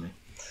 Excuse me.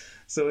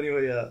 So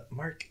anyway,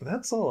 Mark,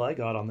 that's all I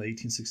got on the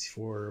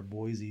 1864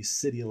 Boise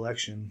City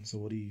election. So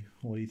what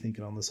are you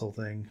thinking on this whole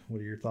thing?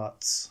 What are your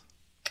thoughts?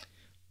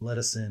 Let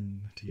us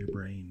in to your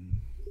brain.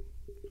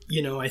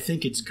 I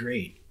think it's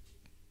great.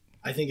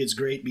 I think it's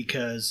great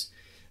because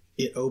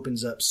it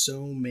opens up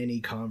so many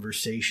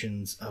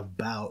conversations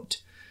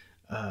about,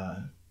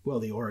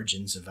 the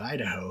origins of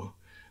Idaho,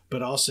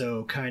 but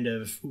also kind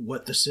of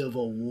what the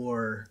Civil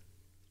War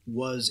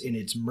was in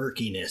its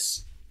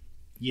murkiness.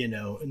 You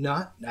know, and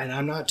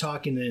I'm not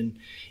talking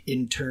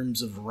in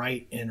terms of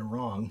right and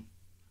wrong.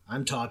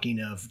 I'm talking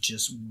of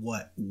just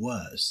what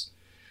was.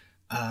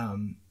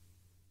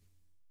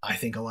 I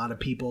think a lot of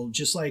people,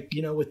 just like,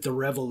 you know, with the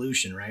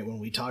revolution, right? When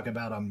we talk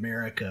about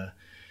America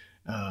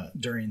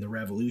during the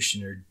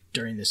revolution or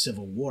during the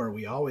Civil War,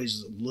 we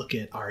always look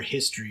at our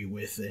history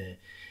with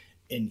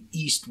an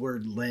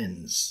eastward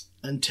lens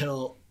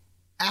until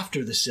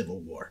after the Civil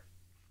War.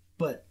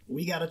 But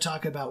we got to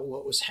talk about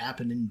what was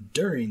happening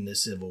during the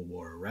Civil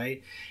War,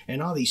 right?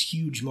 And all these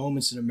huge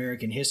moments in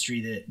American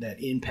history that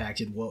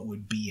impacted what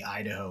would be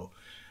Idaho.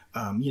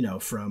 You know,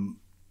 from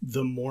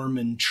the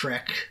Mormon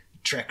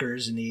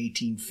trekkers in the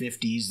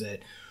 1850s that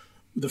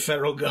the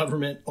federal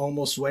government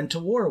almost went to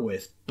war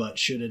with. But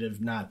should it have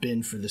not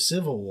been for the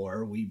Civil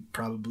War, we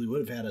probably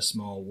would have had a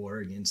small war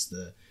against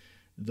the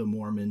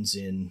Mormons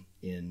in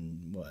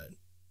what?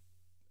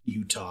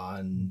 Utah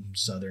and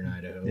southern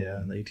Idaho.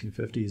 Yeah, in the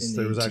 1850s.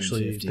 There was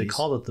actually, they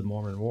called it the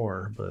Mormon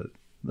War, but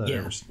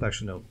there was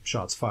actually no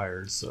shots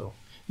fired. So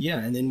yeah,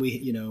 and then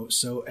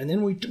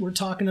we're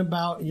talking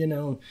about, you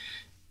know,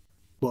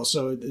 well,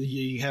 so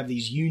you have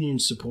these Union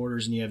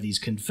supporters and you have these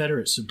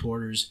Confederate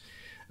supporters,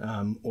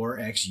 or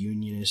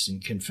ex-Unionists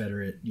and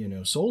Confederate, you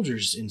know,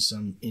 soldiers in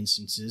some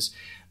instances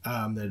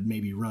that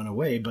maybe run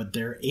away, but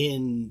they're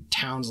in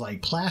towns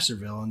like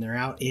Placerville and they're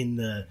out in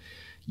the,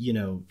 you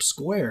know,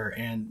 square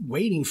and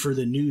waiting for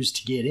the news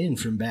to get in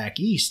from back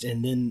east.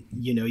 And then,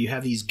 you know, you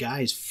have these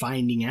guys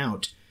finding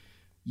out,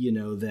 you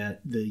know,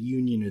 that the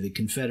Union or the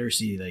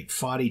Confederacy like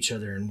fought each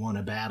other and won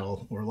a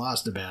battle or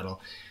lost a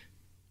battle.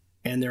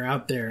 And they're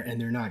out there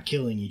and they're not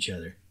killing each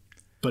other.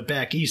 But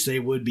back east, they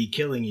would be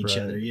killing each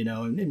other, you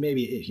know, and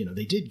maybe, you know,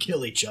 they did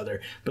kill each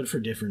other, but for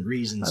different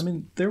reasons. I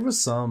mean, there was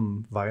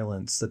some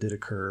violence that did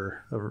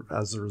occur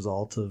as a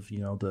result of, you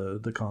know,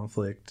 the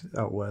conflict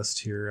out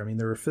west here. I mean,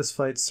 there were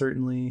fistfights,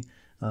 certainly,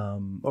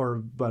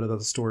 or about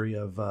the story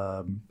of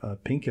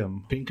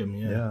Pinkham. Pinkham,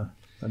 yeah. Yeah.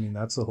 I mean,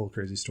 that's a whole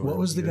crazy story. What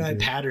was the guy,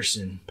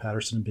 Patterson?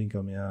 Patterson and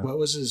Pinkham, yeah. What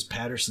was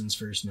Patterson's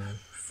first name?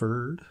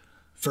 Ferd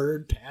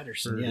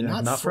Patterson, Ferd, yeah,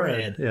 not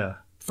Fred. Yeah.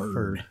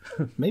 Ferd.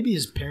 Maybe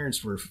his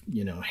parents were,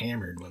 you know,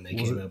 hammered when they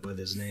came up with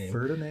his name.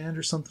 Ferdinand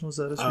or something, was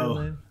that his real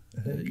name?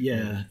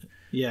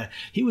 Yeah.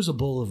 He was a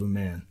bull of a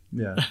man.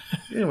 Yeah.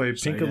 Anyway,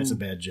 Sorry, Pinkham. That's a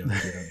bad joke.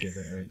 You don't get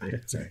that right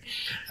there. Sorry.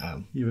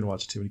 You've been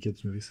watching too many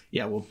kids' movies.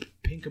 Yeah, well,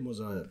 Pinkham was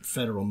a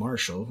federal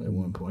marshal at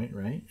one point,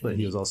 right? But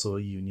he was also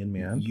a Union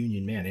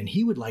man. And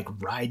he would like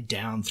ride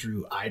down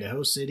through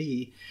Idaho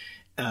City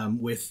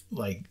with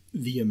like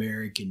the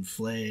American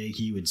flag.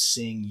 He would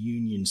sing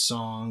Union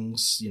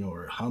songs, you know,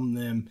 or hum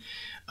them.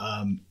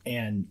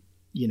 And,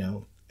 you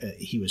know,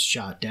 he was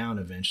shot down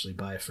eventually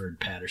by Ferd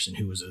Patterson,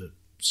 who was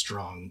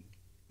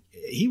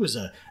he was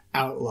a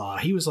outlaw.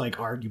 He was like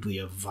arguably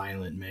a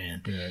violent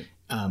man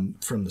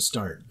from the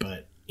start,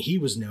 but he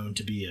was known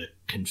to be a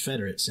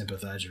Confederate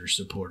sympathizer or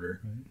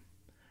supporter. Right.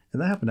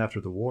 And that happened after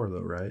the war,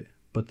 though, right?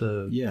 But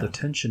the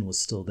tension was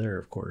still there,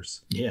 of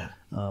course. Yeah.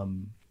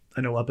 I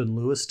know up in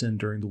Lewiston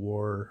during the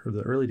war, or the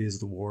early days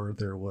of the war,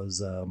 there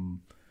was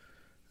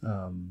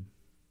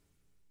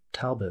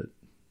Talbot,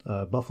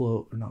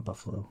 Buffalo, or not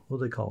Buffalo, what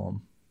do they call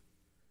him?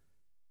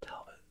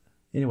 Talbot.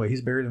 Anyway, he's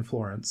buried in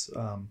Florence,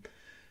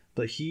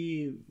 but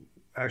he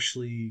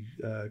actually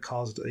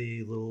caused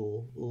a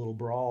little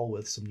brawl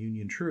with some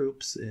Union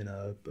troops in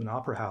an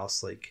opera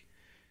house. Like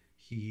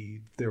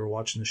they were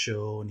watching the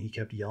show, and he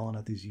kept yelling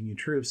at these Union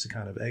troops to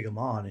kind of egg them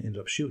on, and ended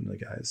up shooting the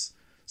guys.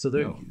 So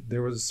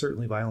there was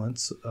certainly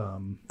violence.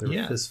 There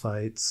were fist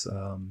fights.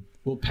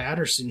 Well,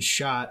 Patterson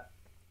shot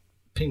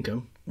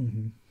Pinkham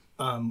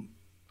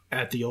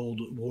at the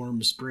old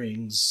Warm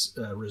Springs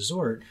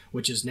resort,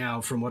 which is now,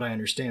 from what I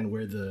understand,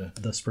 where the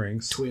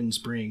Springs, Twin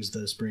Springs,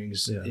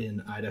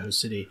 in Idaho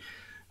City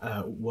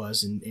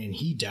was, and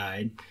he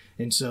died.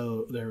 And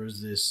so there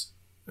was this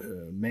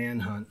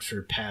manhunt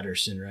for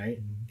Patterson, right?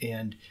 Mm-hmm.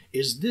 And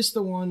is this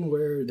the one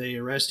where they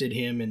arrested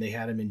him and they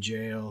had him in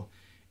jail?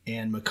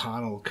 And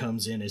McConnell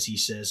comes in, as he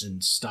says,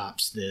 and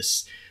stops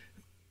this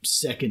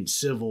second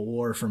Civil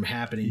War from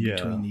happening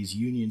between these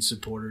Union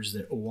supporters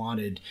that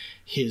wanted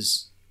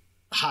his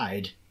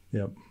hide,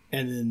 and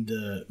then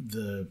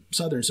the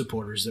Southern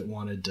supporters that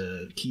wanted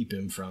to keep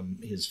him from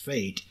his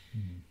fate.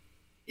 Mm-hmm.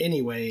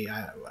 Anyway,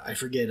 I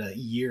forget, a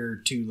year or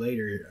two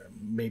later,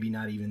 maybe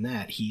not even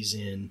that, he's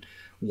in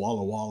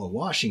Walla Walla,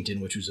 Washington,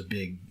 which was a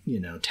big,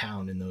 you know,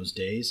 town in those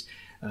days.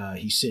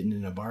 He's sitting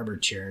in a barber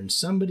chair, and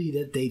somebody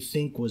that they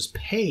think was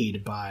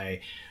paid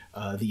by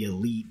the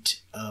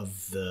elite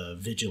of the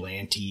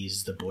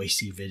vigilantes, the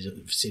Boise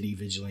City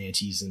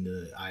vigilantes and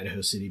the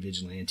Idaho City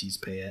vigilantes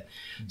pay it.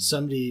 Mm-hmm.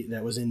 Somebody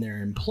that was in their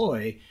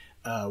employ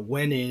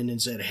went in and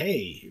said,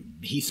 hey,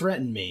 he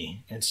threatened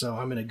me, and so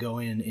I'm going to go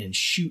in and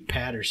shoot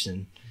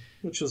Patterson.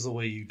 Which was the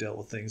way you dealt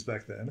with things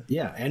back then.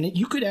 Yeah, and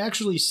you could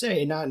actually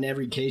say, not in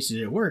every case did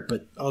it work,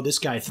 but, this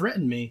guy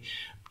threatened me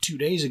 2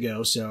 days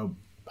ago, so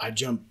I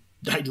jumped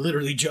I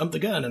literally jumped the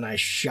gun and I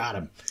shot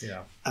him.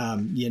 Yeah.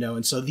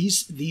 And so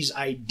these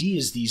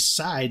ideas, these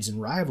sides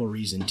and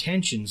rivalries and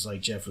tensions,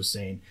 like Jeff was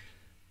saying,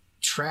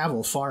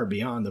 travel far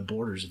beyond the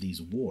borders of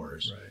these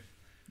wars. Right.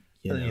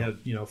 And then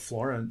you had,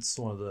 Florence,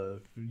 one of the,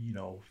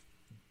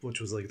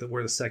 which was like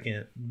where the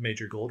second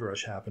major gold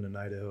rush happened in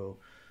Idaho.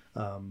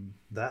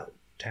 That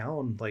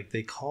town, like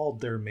they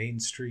called their main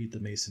street the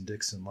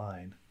Mason-Dixon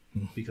line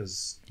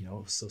because, it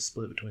was so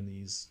split between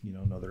these,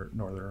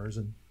 Northerners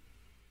and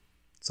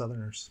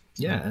Southerners.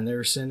 So, yeah. And they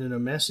were sending a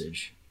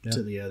message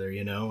to the other,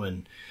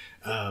 and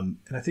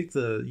I think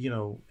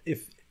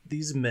if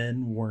these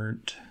men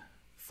weren't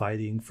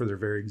fighting for their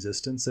very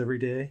existence every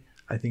day,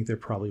 I think there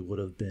probably would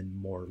have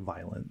been more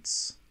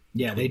violence.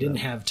 Yeah, they didn't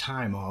have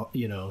time,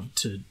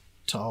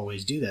 to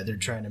always do that. They're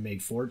trying to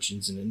make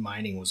fortunes, and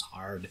mining was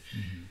hard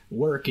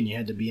work, and you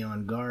had to be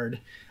on guard.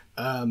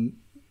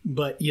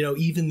 But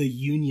even the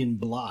Union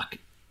Block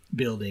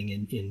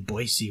building in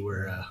Boise,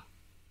 where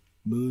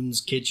Moon's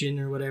Kitchen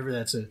or whatever,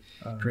 that's a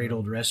great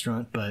old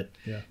restaurant. But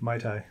Mai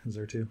Tai is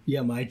there too.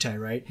 Yeah, Mai Tai,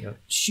 right? Yep.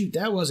 Shoot,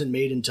 that wasn't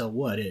made until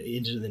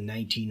into the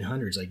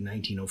 1900s, like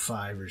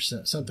 1905 or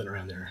something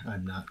around there.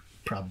 I'm not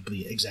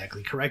probably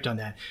exactly correct on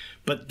that,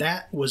 but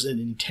that was an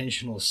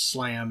intentional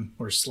slam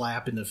or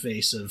slap in the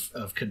face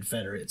of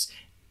Confederates.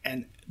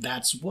 And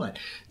that's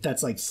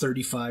like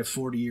 35,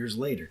 40 years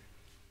later.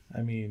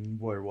 I mean,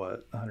 we're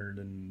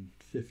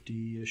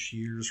 150-ish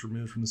years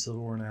removed from the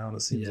Civil War now, and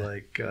it seems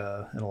like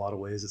in a lot of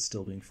ways it's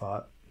still being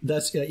fought.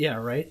 That's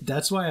right.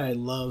 That's why I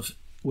love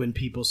when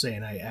people say,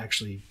 and I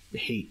actually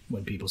hate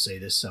when people say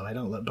this, so I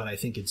don't, but I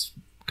think it's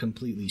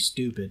completely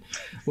stupid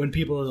when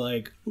people are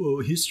like,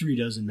 "Oh, history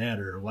doesn't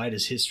matter," or "Why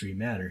does history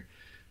matter?"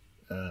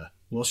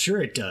 Well,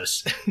 sure it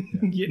does.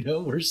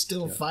 We're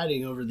still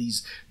fighting over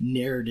these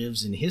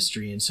narratives in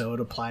history, and so it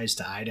applies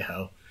to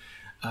Idaho.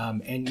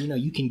 And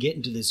you can get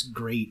into this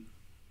great.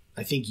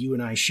 I think you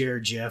and I share,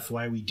 Jeff,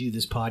 why we do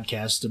this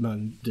podcast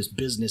among this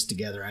business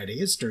together, Idaho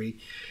history,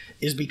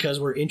 is because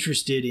we're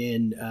interested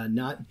in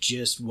not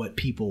just what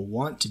people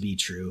want to be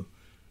true,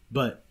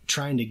 but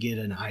trying to get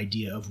an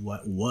idea of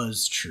what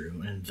was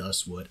true and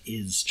thus what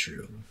is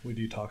true. We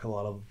do talk a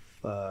lot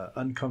of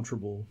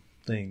uncomfortable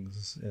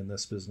things in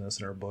this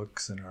business, in our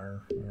books and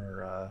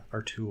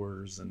our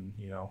tours, and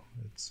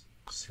it's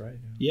right.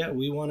 Yeah,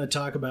 we want to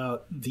talk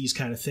about these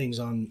kind of things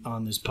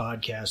on this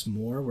podcast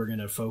more. We're going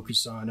to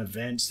focus on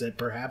events that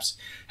perhaps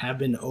have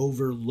been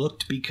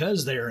overlooked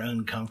because they're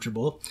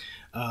uncomfortable.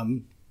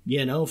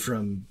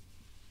 From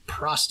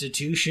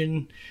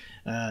prostitution,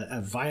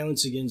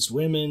 violence against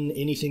women,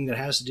 anything that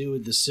has to do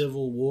with the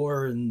Civil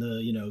War and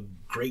the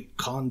great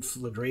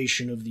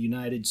conflagration of the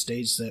United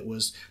States that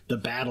was the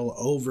battle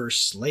over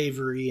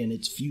slavery and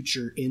its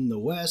future in the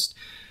West,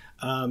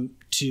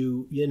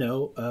 to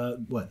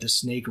the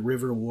Snake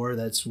River War.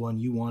 That's one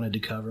you wanted to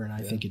cover, and I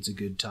think it's a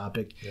good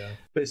topic. Yeah,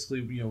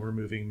 basically,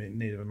 removing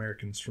Native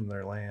Americans from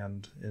their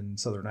land in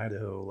southern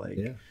Idaho.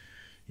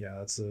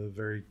 That's a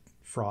very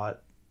fraught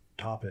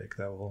topic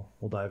that we'll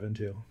dive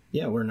into.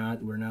 Yeah, we're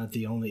not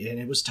the only, and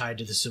it was tied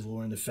to the Civil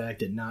War and the fact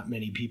that not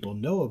many people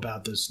know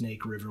about the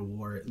Snake River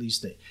War, at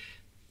least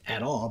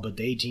at all, but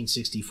the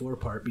 1864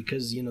 part,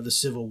 because the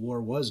Civil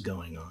War was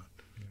going on,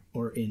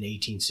 or in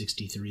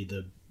 1863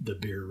 the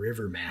Bear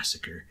River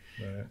Massacre,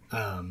 right.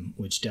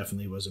 Which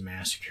definitely was a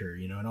massacre,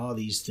 and all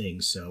these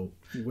things. So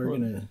I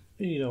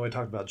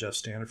talked about Jeff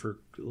Standifer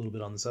a little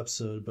bit on this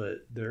episode,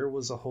 but there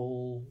was a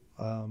whole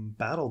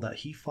battle that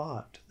he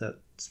fought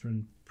that's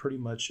been pretty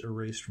much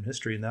erased from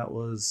history, and that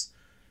was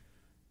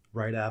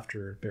right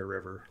after Bear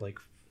River, 4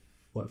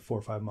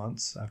 or 5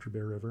 months after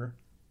Bear River.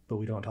 But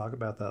we don't talk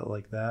about that.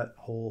 That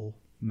whole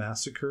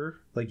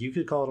massacre, you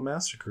could call it a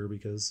massacre,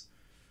 because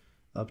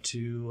up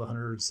to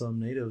 100 some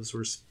natives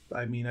were,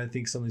 I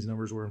think some of these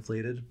numbers were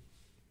inflated,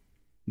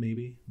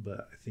 maybe,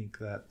 but I think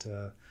that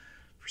for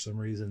some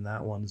reason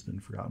that one's been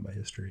forgotten by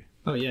history.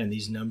 Oh yeah, and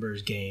these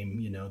numbers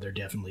game, they're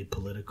definitely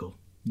political.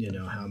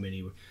 How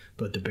many,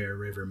 but the Bear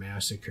River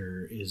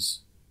Massacre is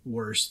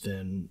worse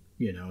than,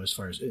 as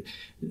far as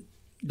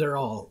they're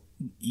all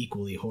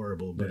equally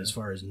horrible, but as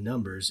far as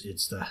numbers,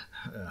 it's the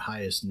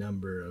highest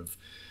number of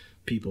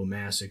people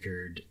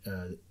massacred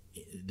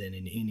than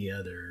in any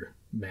other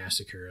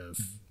massacre of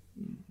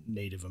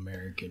Native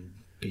American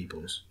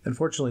peoples.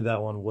 Unfortunately,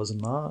 that one was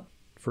not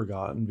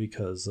forgotten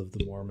because of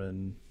the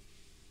Mormons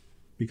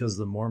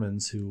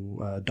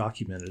who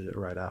documented it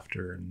right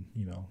after, and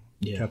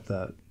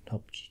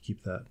helped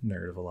keep that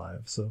narrative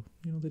alive. So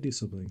they do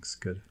some things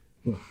good.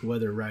 Well,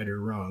 whether right or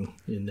wrong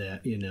in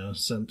that,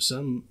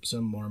 some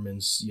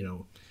Mormons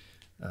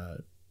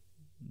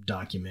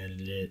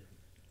documented it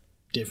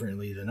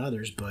differently than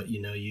others, but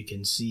you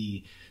can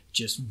see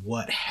just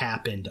what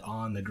happened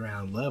on the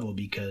ground level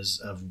because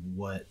of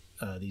what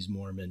these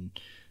Mormon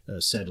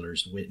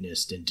settlers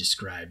witnessed and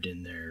described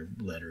in their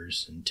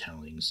letters and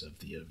tellings of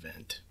the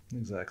event.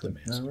 Exactly.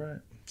 All right.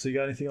 So you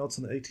got anything else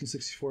on the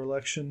 1864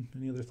 election?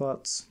 Any other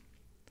thoughts?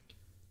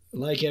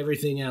 Like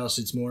everything else,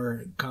 it's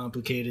more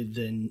complicated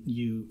than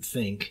you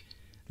think.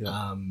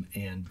 Yeah.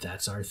 And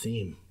that's our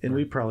theme. And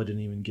we probably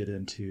didn't even get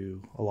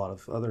into a lot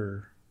of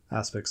other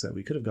aspects that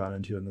we could have gone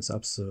into in this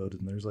episode.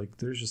 And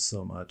there's just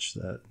so much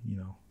that,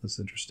 that's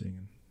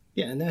interesting.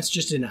 Yeah, and that's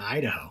just in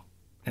Idaho.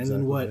 And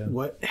Exactly, then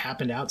what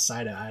happened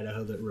outside of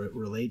Idaho that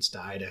relates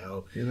to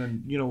Idaho.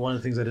 And then, one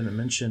of the things I didn't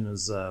mention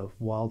is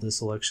while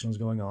this election was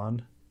going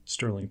on,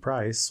 Sterling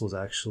Price was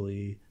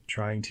actually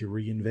trying to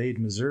reinvade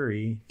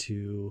Missouri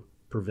to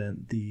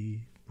prevent the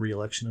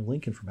re-election of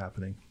Lincoln from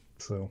happening.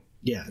 So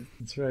yeah,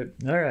 that's right.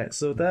 All right.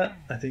 So with that,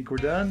 I think we're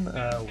done.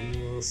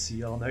 We will see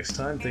y'all next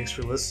time. Thanks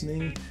for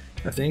listening.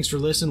 Thanks for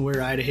listening.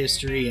 We're Ida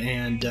History,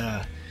 and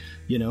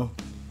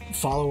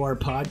follow our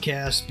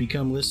podcast,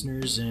 become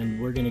listeners, and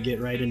we're going to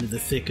get right into the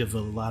thick of a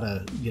lot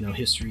of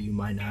history you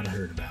might not have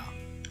heard about.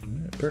 All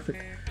right,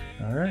 perfect.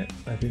 All right.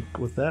 I think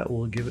with that,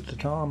 we'll give it to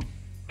Tom.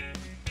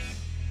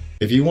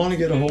 If you want to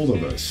get a hold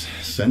of us,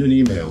 send an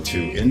email to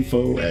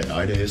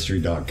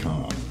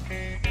info@idahistory.com.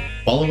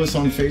 Follow us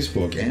on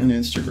Facebook and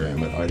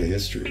Instagram at Ida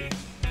History.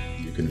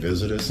 You can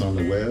visit us on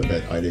the web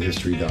at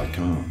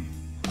idahistory.com.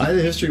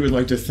 Ida History would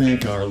like to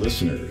thank our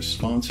listeners,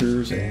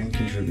 sponsors, and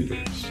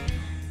contributors.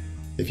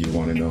 If you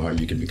want to know how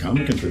you can become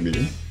a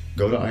contributor,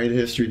 go to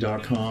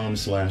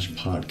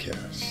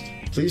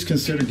idahistory.com/podcast. Please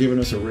consider giving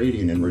us a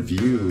rating and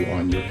review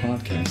on your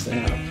podcast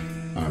app.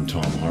 I'm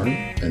Tom Hart,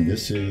 and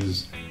this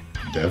is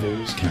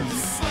Devil's County.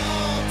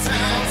 Small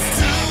town's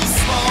too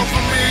small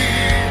for me.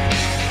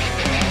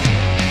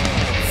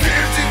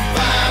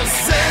 55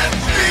 set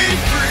me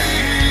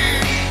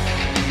free.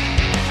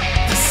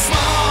 This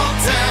small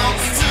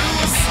town's too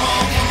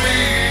small for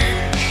me.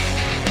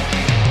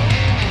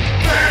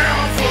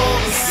 Bound for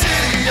the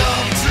city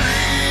of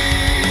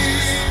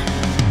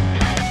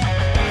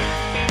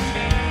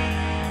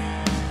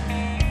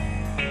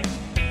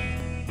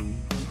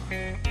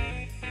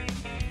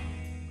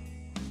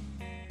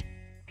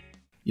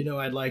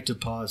I'd like to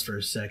pause for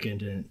a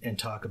second and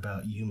talk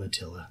about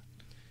Umatilla.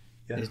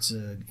 Yeah. It's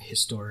a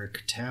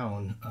historic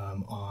town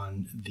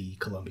on the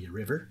Columbia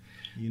River.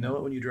 You know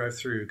it when you drive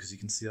through because you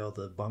can see all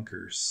the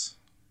bunkers.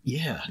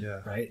 Yeah. Yeah.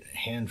 Right?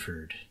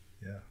 Hanford.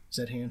 Yeah. Is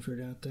that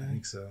Hanford out there? I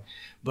think so.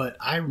 But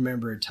I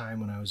remember a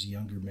time when I was a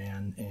younger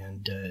man,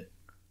 and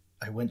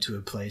I went to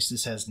a place.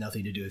 This has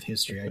nothing to do with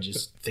history. I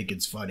just think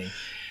it's funny.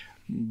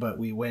 But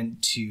we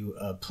went to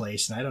a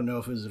place, and I don't know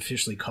if it was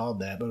officially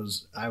called that, but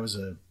I was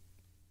a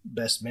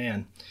best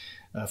man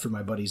for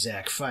my buddy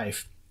Zach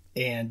Fife.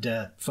 And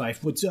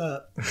Fife, what's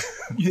up?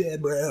 Yeah,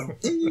 bro.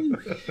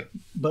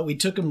 But we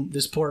took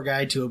this poor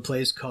guy to a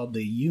place called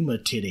the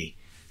Umatitty.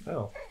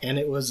 Oh. And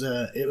it was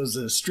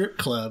a strip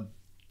club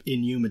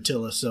in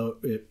Umatilla. So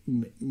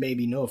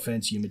maybe, no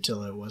offense,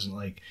 Umatilla, it wasn't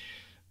like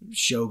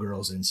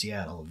Showgirls in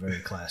Seattle, a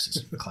very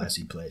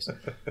classy place.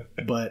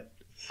 But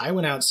I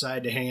went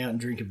outside to hang out and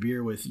drink a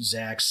beer with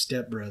Zach's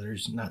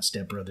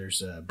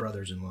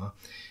brothers-in-law.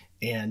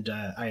 And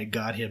I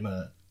got him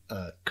a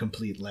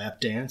complete lap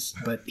dance,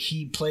 but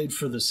he played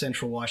for the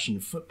Central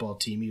Washington football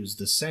team. He was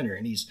the center,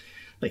 and he's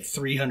like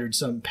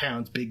 300-something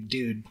pounds, big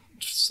dude,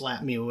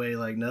 slapped me away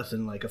like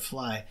nothing, like a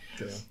fly.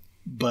 Okay.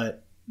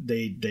 But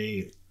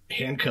they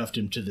handcuffed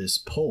him to this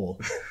pole,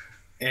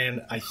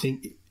 and I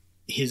think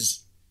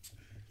his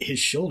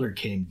shoulder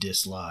came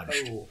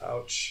dislodged. Oh,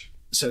 ouch.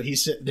 So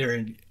he's sitting there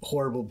in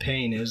horrible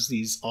pain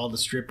as all the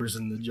strippers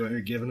in the joint are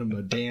giving him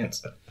a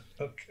dance.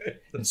 Okay.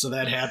 And so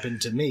that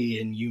happened to me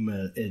in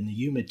the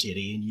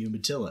Umatitty in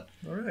Umatilla.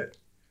 All right.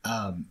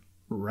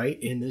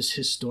 Right in this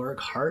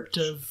historic heart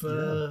of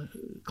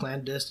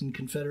clandestine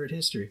Confederate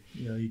history.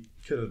 You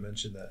could have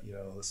mentioned that,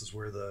 this is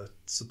where the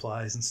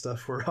supplies and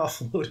stuff were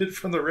offloaded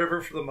from the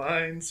river for the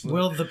mines.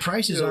 Well, the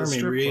Price's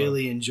Army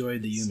really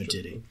enjoyed the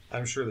Umatitty.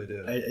 I'm sure they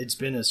did. It's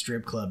been a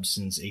strip club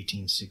since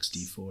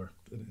 1864.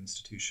 An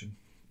institution.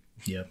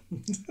 Yep.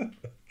 Okay.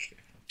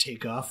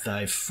 Take off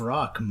thy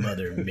frock,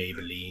 Mother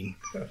Maybelline.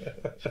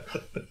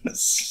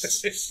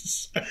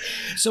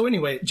 So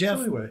anyway,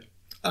 Jeff,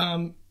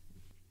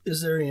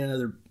 is there any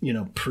other,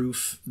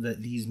 proof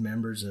that these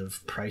members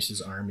of Price's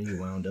Army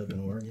wound up in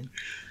Oregon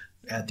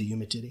at the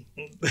Umatitty?